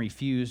men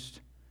refused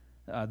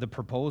the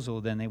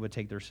proposal, then they would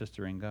take their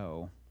sister and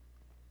go.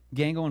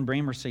 Gango and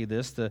Bramer say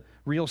this: the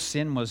real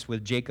sin was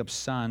with Jacob's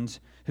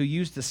sons, who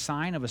used the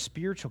sign of a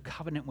spiritual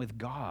covenant with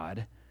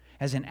God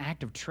as an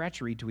act of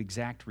treachery to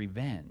exact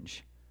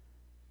revenge.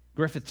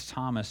 Griffith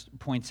Thomas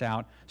points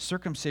out,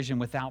 circumcision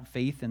without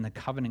faith in the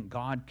covenant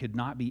God could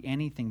not be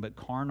anything but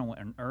carnal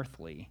and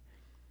earthly.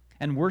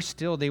 And worse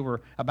still, they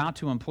were about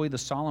to employ the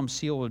solemn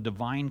seal of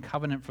divine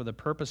covenant for the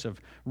purpose of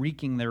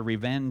wreaking their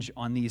revenge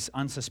on these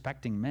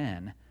unsuspecting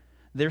men.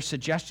 Their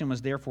suggestion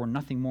was therefore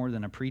nothing more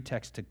than a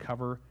pretext to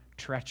cover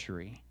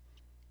treachery.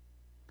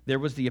 There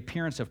was the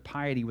appearance of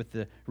piety with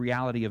the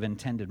reality of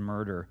intended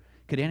murder.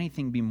 Could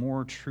anything be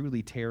more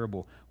truly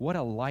terrible? What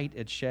a light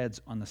it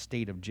sheds on the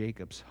state of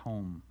Jacob's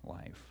home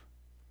life.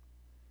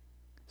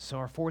 So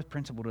our fourth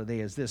principle today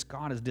is this: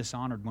 God is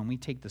dishonored when we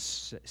take the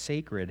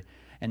sacred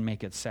and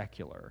make it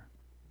secular.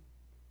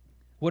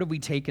 What have we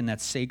taken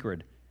that's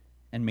sacred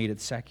and made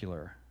it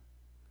secular?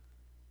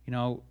 You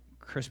know,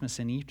 Christmas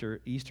and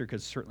Easter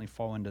could certainly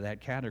fall into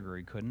that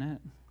category, couldn't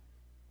it?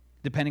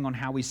 Depending on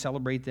how we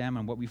celebrate them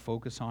and what we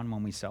focus on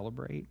when we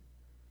celebrate.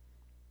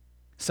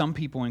 Some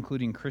people,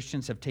 including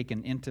Christians, have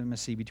taken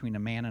intimacy between a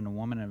man and a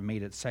woman and have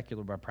made it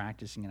secular by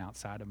practicing it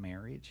outside of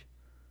marriage.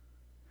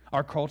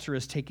 Our culture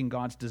has taken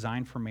God's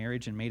design for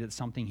marriage and made it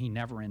something He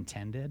never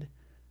intended.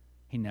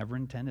 He never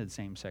intended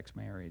same-sex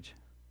marriage.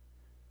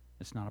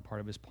 It's not a part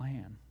of His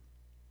plan.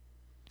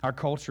 Our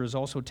culture has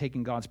also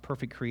taken God's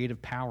perfect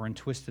creative power and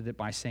twisted it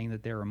by saying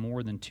that there are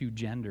more than two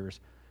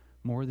genders,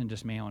 more than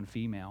just male and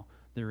female.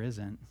 There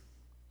isn't.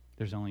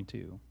 There's only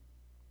two.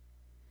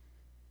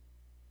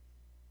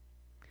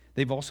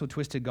 They've also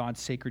twisted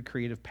God's sacred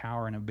creative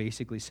power and have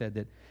basically said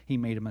that He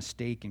made a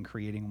mistake in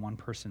creating one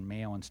person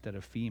male instead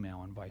of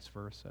female and vice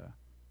versa.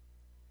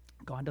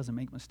 God doesn't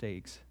make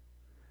mistakes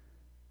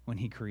when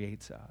He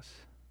creates us.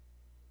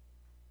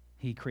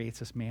 He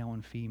creates us male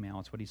and female.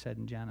 It's what He said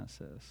in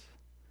Genesis.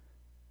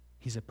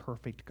 He's a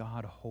perfect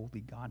God, a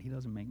holy God. He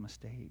doesn't make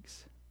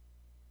mistakes.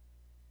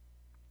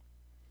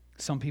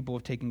 Some people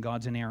have taken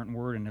God's inerrant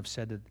word and have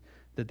said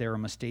that there are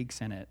mistakes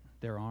in it.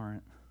 There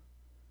aren't.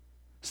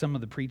 Some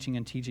of the preaching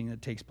and teaching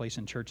that takes place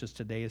in churches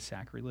today is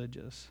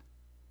sacrilegious.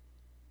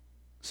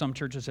 Some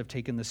churches have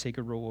taken the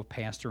sacred role of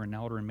pastor and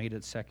elder and made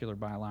it secular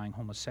by allowing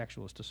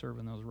homosexuals to serve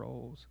in those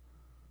roles.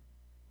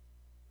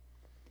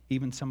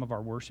 Even some of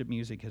our worship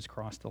music has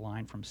crossed the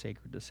line from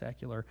sacred to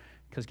secular,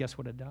 because guess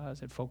what it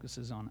does? It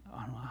focuses on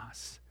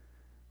us.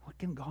 What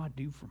can God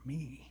do for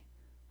me?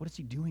 What is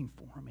He doing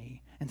for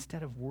me?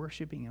 Instead of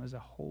worshiping Him as a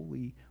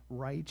holy,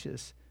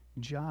 righteous,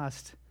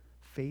 just,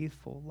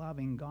 faithful,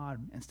 loving God,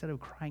 instead of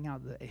crying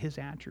out His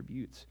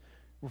attributes,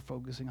 we're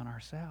focusing on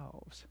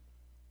ourselves.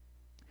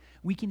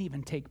 We can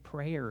even take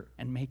prayer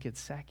and make it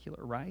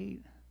secular,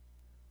 right?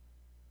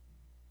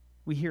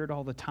 We hear it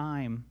all the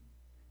time.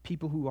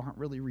 People who aren't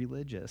really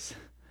religious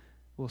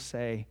will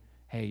say,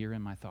 hey, you're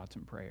in my thoughts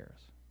and prayers.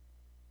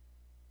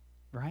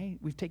 Right?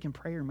 We've taken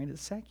prayer and made it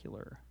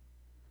secular.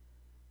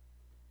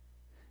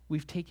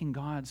 We've taken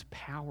God's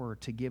power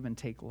to give and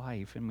take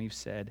life, and we've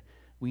said,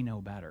 we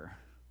know better.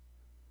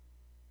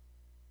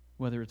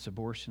 Whether it's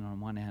abortion on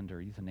one end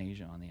or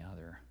euthanasia on the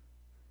other.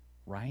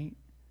 Right?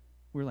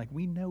 We're like,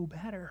 we know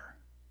better.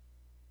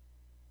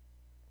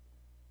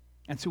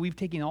 And so we've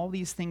taken all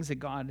these things that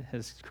God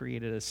has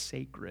created as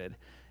sacred,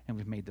 and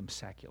we've made them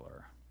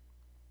secular.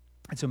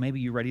 And so maybe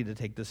you're ready to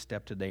take this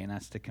step today, and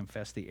that's to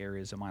confess the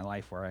areas of my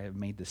life where I have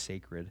made the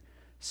sacred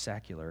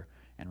secular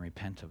and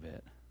repent of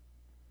it.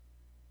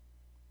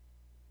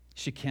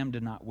 Shechem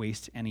did not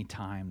waste any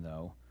time,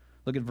 though.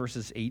 Look at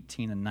verses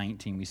 18 and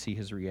 19. We see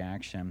his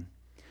reaction.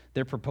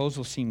 Their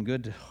proposal seemed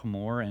good to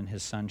Hamor and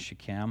his son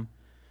Shechem,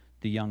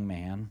 the young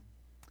man,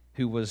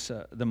 who was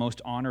the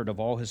most honored of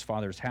all his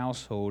father's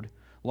household,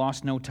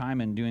 lost no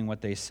time in doing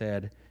what they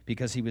said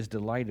because he was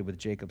delighted with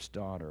Jacob's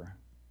daughter.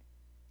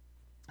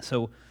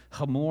 So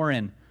Hamor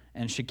and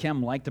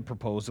Shechem liked the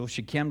proposal.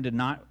 Shechem did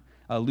not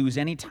lose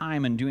any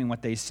time in doing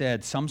what they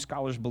said. Some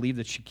scholars believe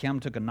that Shechem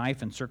took a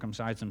knife and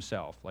circumcised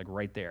himself, like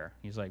right there.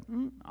 He's like,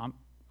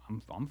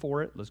 I'm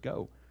for it. Let's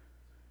go.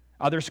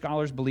 Other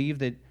scholars believe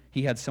that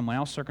he had someone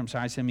else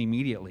circumcise him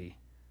immediately.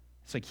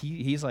 It's like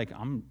he's like,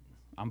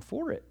 I'm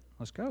for it.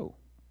 Let's go.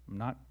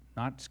 Not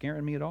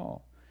scaring me at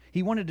all.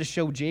 He wanted to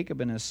show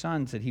Jacob and his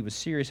sons that he was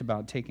serious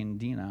about taking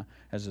Dinah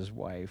as his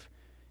wife.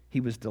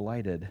 He was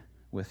delighted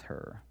with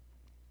her.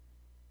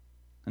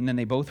 And then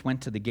they both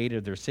went to the gate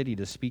of their city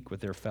to speak with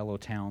their fellow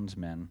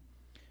townsmen.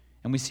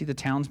 And we see the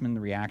townsmen's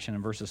reaction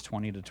in verses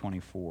 20 to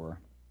 24.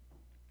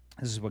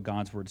 This is what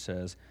God's word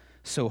says.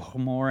 So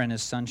Hamor and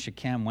his son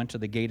Shechem went to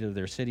the gate of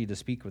their city to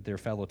speak with their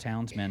fellow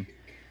townsmen.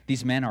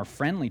 These men are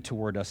friendly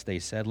toward us, they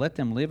said. Let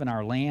them live in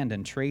our land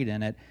and trade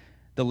in it.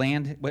 The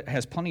land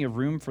has plenty of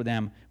room for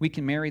them. We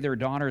can marry their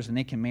daughters and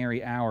they can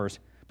marry ours.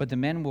 But the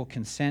men will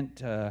consent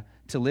to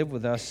live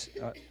with us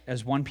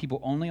as one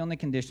people only on the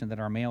condition that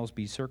our males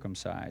be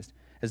circumcised,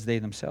 as they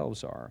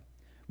themselves are.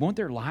 Won't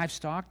their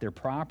livestock, their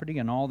property,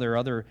 and all their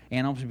other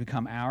animals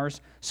become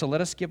ours? So let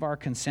us give our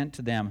consent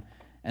to them,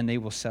 and they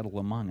will settle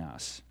among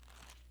us.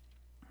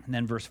 And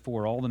then verse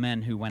 4, all the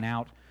men who went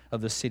out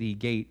of the city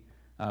gate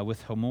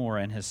with Hamor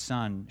and his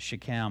son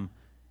Shechem,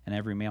 and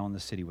every male in the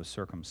city was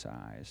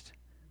circumcised.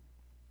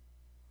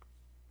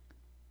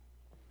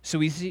 So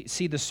we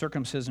see the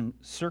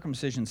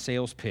circumcision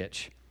sales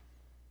pitch.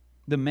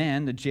 The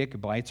men, the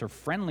Jacobites, are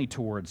friendly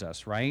towards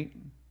us, right?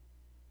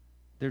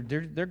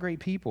 They're great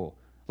people.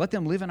 Let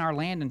them live in our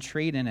land and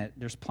trade in it.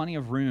 There's plenty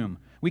of room.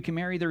 We can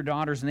marry their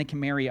daughters and they can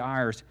marry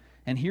ours.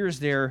 And here's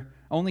their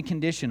only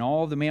condition.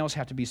 All of the males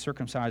have to be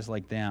circumcised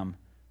like them.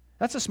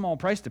 That's a small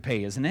price to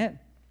pay, isn't it?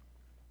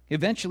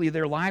 Eventually,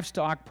 their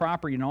livestock,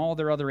 property, and all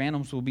their other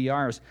animals will be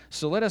ours.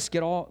 So let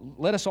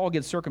us all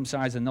get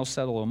circumcised, and they'll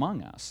settle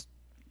among us.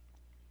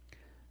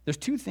 There's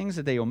two things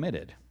that they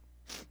omitted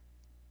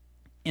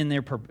in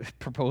their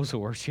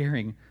proposal, or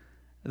sharing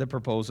the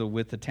proposal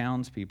with the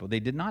townspeople. They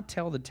did not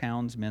tell the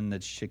townsmen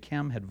that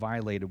Shechem had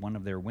violated one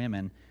of their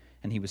women,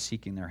 and he was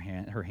seeking her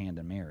hand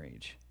in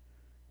marriage.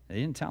 They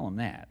didn't tell them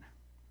that.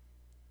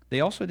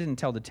 They also didn't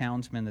tell the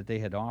townsmen that they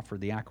had offered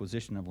the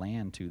acquisition of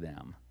land to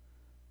them,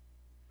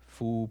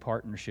 full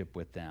partnership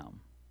with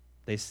them.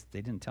 They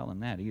didn't tell them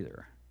that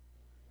either.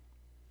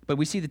 But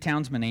we see the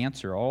townsmen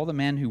answer. All the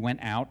men who went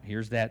out,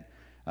 here's that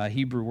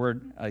Hebrew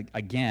word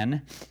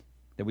again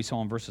that we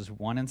saw in verses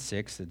 1 and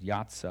 6, at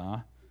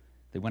Yatsah.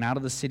 They went out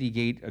of the city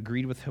gate,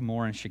 agreed with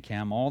Hamor and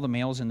Shechem. All the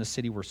males in the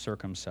city were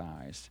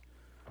circumcised.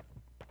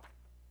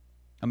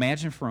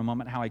 Imagine for a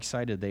moment how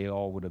excited they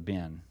all would have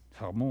been.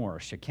 Hamor,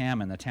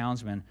 Shechem, and the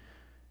townsmen,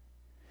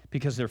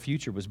 because their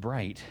future was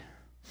bright.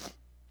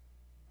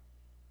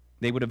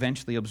 They would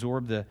eventually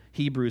absorb the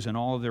Hebrews and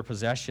all of their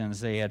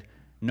possessions. They had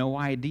no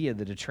idea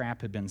that a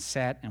trap had been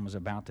set and was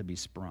about to be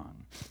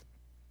sprung.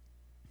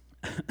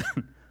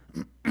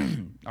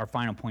 Our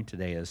final point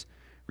today is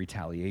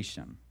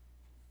retaliation.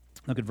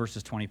 Look at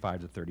verses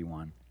 25 to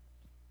 31.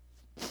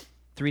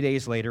 3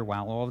 days later,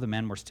 while all of the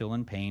men were still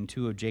in pain,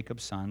 two of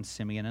Jacob's sons,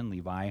 Simeon and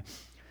Levi,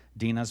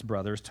 Dinah's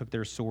brothers, took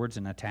their swords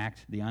and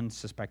attacked the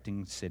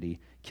unsuspecting city,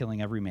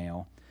 killing every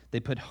male.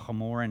 They put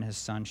Hamor and his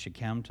son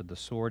Shechem to the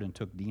sword and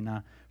took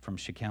Dinah from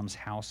Shechem's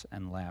house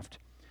and left.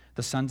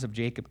 The sons of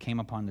Jacob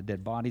came upon the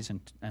dead bodies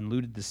and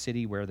looted the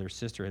city where their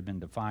sister had been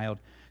defiled.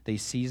 They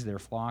seized their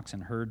flocks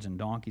and herds and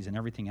donkeys and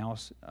everything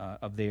else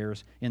of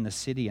theirs in the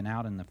city and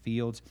out in the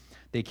fields.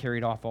 They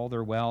carried off all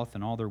their wealth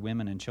and all their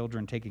women and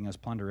children, taking as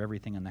plunder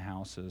everything in the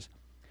houses.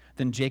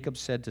 Then Jacob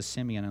said to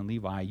Simeon and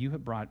Levi, "You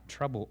have brought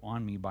trouble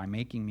on me by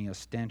making me a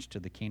stench to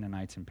the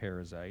Canaanites and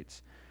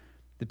Perizzites,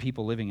 the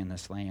people living in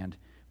this land.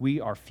 We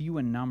are few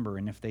in number,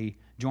 and if they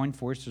join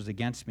forces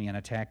against me and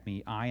attack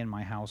me, I and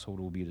my household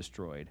will be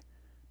destroyed."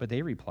 But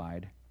they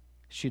replied,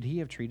 "Should he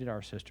have treated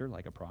our sister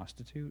like a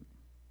prostitute?"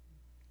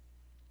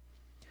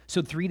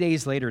 So 3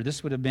 days later,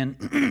 this would have been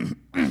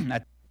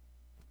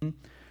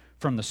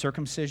from the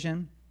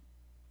circumcision.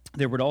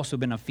 There would also have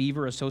been a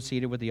fever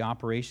associated with the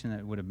operation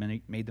that would have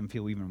made them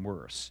feel even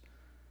worse.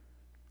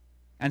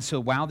 And so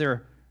while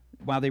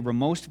they were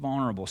most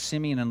vulnerable,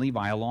 Simeon and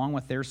Levi, along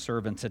with their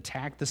servants,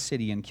 attacked the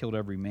city and killed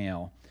every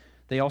male.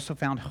 They also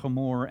found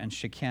Hamor and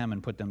Shechem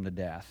and put them to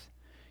death.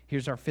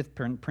 Here's our fifth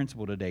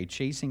principle today.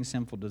 Chasing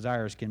sinful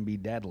desires can be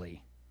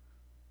deadly.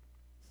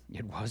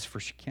 It was for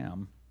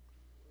Shechem.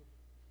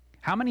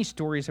 How many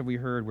stories have we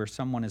heard where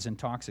someone is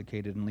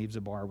intoxicated and leaves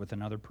a bar with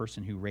another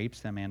person who rapes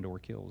them and or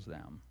kills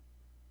them?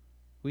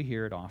 We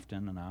hear it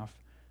often enough.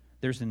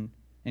 There's an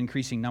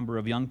increasing number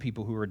of young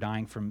people who are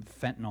dying from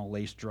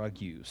fentanyl-laced drug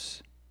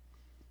use.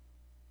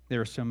 There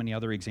are so many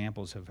other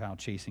examples of how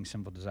chasing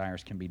sinful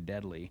desires can be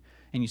deadly.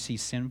 And you see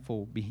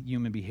sinful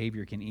human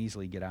behavior can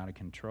easily get out of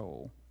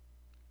control.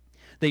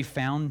 They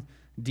found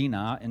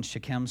Dinah in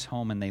Shechem's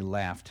home and they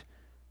left.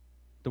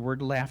 The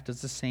word left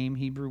is the same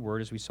Hebrew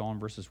word as we saw in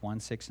verses 1,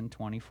 6, and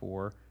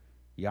 24,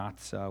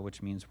 Yatsah,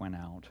 which means went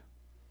out.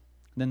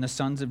 Then the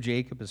sons of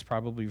Jacob is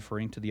probably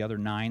referring to the other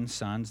 9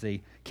 sons.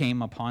 They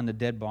came upon the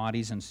dead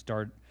bodies and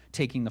started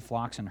taking the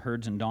flocks and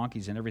herds and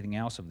donkeys and everything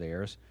else of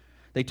theirs.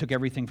 They took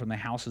everything from the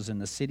houses in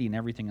the city and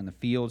everything in the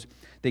fields.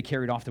 They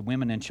carried off the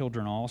women and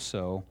children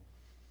also.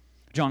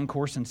 John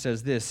Corson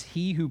says this,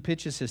 "He who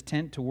pitches his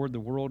tent toward the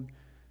world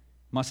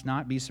must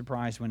not be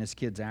surprised when his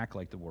kids act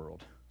like the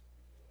world."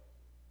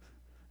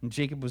 And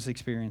Jacob was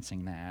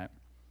experiencing that.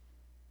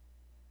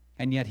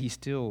 And yet he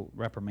still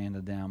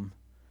reprimanded them.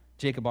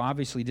 Jacob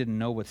obviously didn't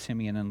know what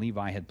Simeon and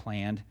Levi had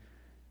planned.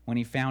 When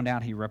he found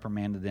out, he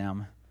reprimanded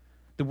them.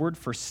 The word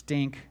for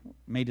stink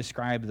may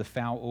describe the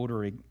foul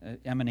odor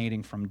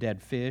emanating from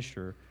dead fish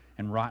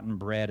and rotten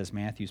bread, as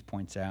Matthews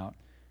points out.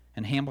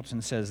 And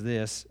Hamilton says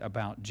this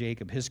about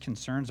Jacob: his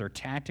concerns are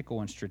tactical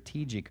and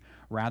strategic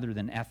rather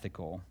than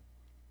ethical,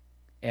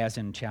 as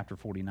in chapter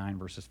 49,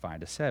 verses 5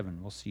 to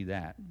 7. We'll see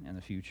that in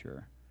the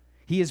future.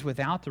 He is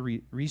without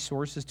the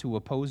resources to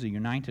oppose a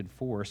united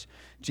force.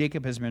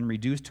 Jacob has been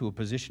reduced to a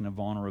position of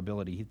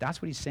vulnerability.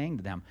 That's what he's saying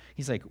to them.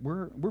 He's like,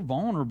 we're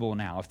vulnerable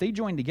now. If they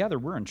join together,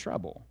 we're in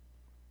trouble.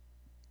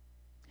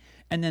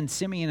 And then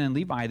Simeon and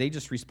Levi, they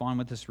just respond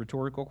with this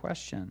rhetorical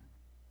question.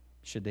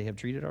 Should they have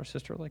treated our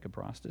sister like a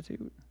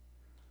prostitute?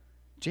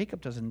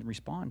 Jacob doesn't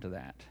respond to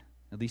that,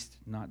 at least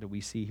not that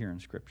we see here in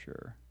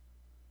Scripture.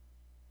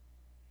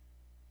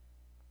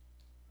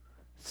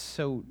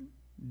 So,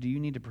 do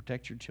you need to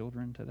protect your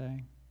children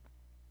today?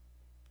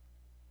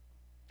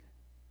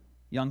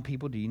 Young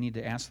people, do you need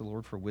to ask the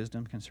Lord for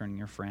wisdom concerning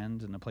your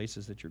friends and the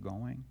places that you're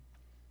going?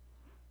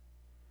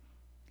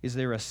 Is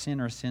there a sin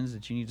or sins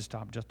that you need to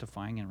stop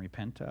justifying and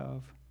repent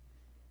of?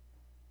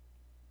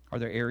 Are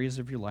there areas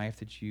of your life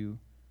that you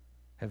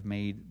have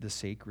made the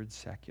sacred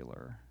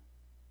secular?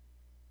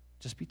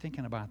 Just be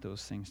thinking about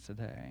those things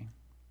today.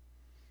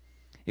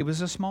 It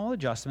was a small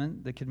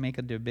adjustment that could make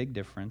a big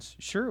difference.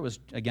 Sure, it was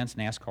against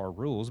NASCAR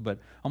rules, but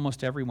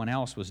almost everyone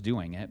else was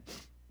doing it.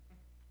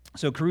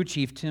 So crew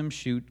chief Tim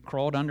Shute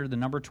crawled under the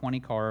number 20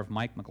 car of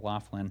Mike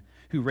McLaughlin,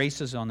 who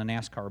races on the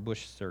NASCAR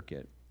Busch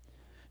circuit.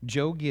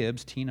 Joe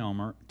Gibbs, team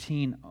owner,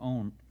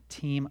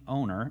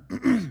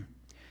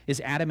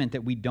 is adamant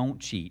that we don't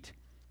cheat,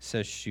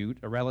 says Shute,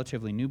 a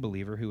relatively new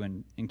believer who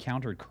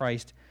encountered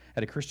Christ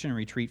at a Christian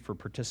retreat for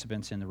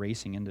participants in the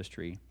racing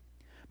industry.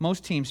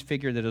 Most teams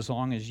figure that as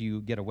long as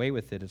you get away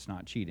with it, it's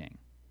not cheating.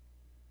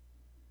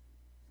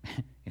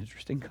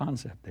 Interesting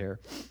concept there.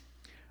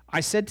 I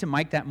said to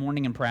Mike that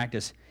morning in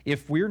practice,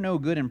 if we're no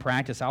good in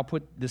practice, I'll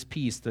put this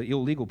piece, the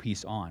illegal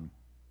piece, on.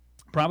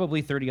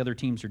 Probably 30 other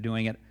teams are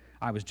doing it.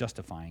 I was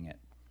justifying it.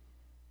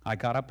 I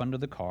got up under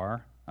the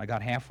car. I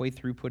got halfway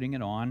through putting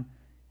it on,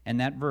 and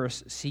that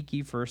verse, "Seek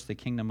ye first the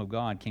kingdom of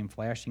God," came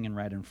flashing in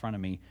red in front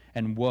of me,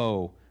 and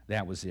whoa,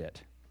 that was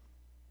it.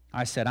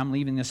 I said, I'm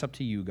leaving this up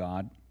to you,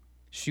 God.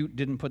 Shute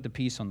didn't put the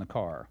piece on the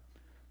car.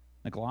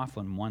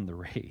 McLaughlin won the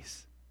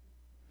race.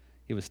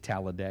 It was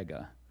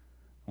Talladega,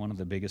 one of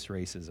the biggest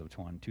races of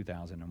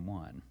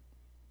 2001.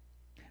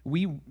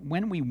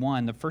 When we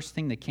won, the first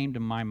thing that came to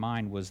my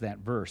mind was that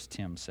verse,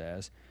 Tim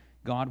says,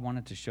 God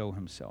wanted to show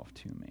himself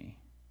to me.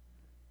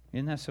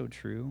 Isn't that so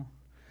true?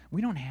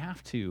 We don't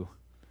have to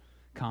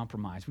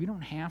compromise. We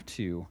don't have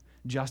to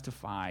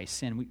justify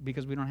sin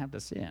because we don't have to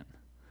sin.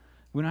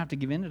 We don't have to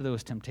give in to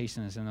those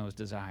temptations and those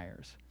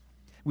desires.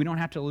 We don't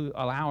have to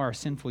allow our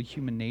sinful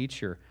human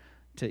nature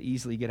to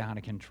easily get out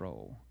of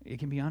control. It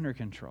can be under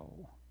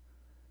control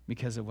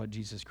because of what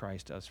Jesus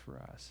Christ does for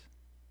us,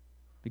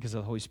 because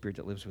of the Holy Spirit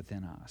that lives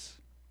within us.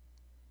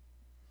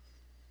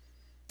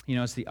 You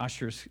know, as the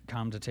ushers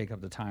come to take up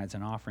the tithes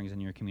and offerings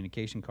in your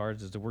communication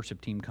cards, as the worship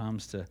team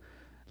comes to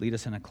lead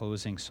us in a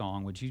closing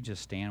song, would you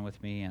just stand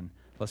with me and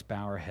let's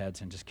bow our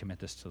heads and just commit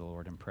this to the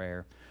Lord in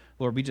prayer.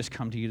 Lord, we just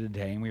come to you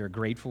today, and we are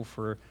grateful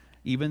for,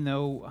 even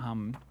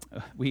though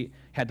we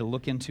had to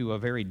look into a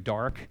very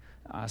dark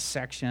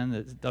section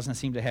that doesn't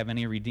seem to have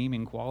any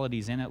redeeming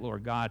qualities in it,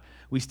 Lord God,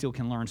 we still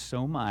can learn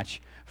so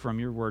much from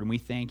your word. And we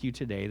thank you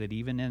today that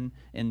even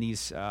in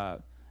these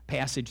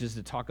passages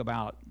that talk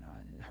about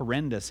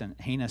horrendous and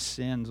heinous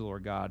sins,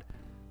 Lord God,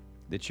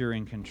 that you're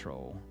in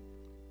control.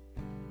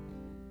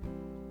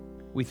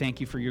 We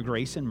thank you for your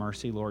grace and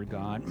mercy, Lord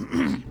God,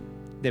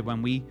 that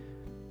when we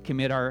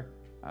commit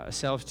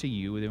ourselves to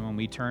you, that when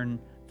we turn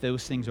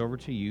those things over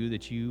to you,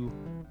 that you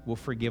will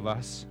forgive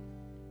us.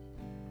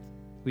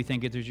 We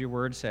thank it as your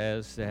word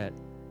says that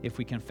if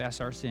we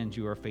confess our sins,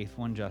 you are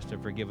faithful and just to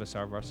forgive us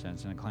of our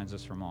sins and to cleanse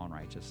us from all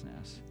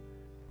unrighteousness.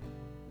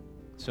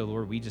 So,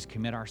 Lord, we just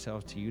commit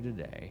ourselves to you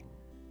today.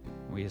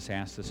 We just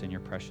ask this in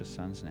your precious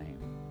Son's name.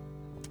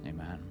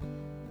 Amen.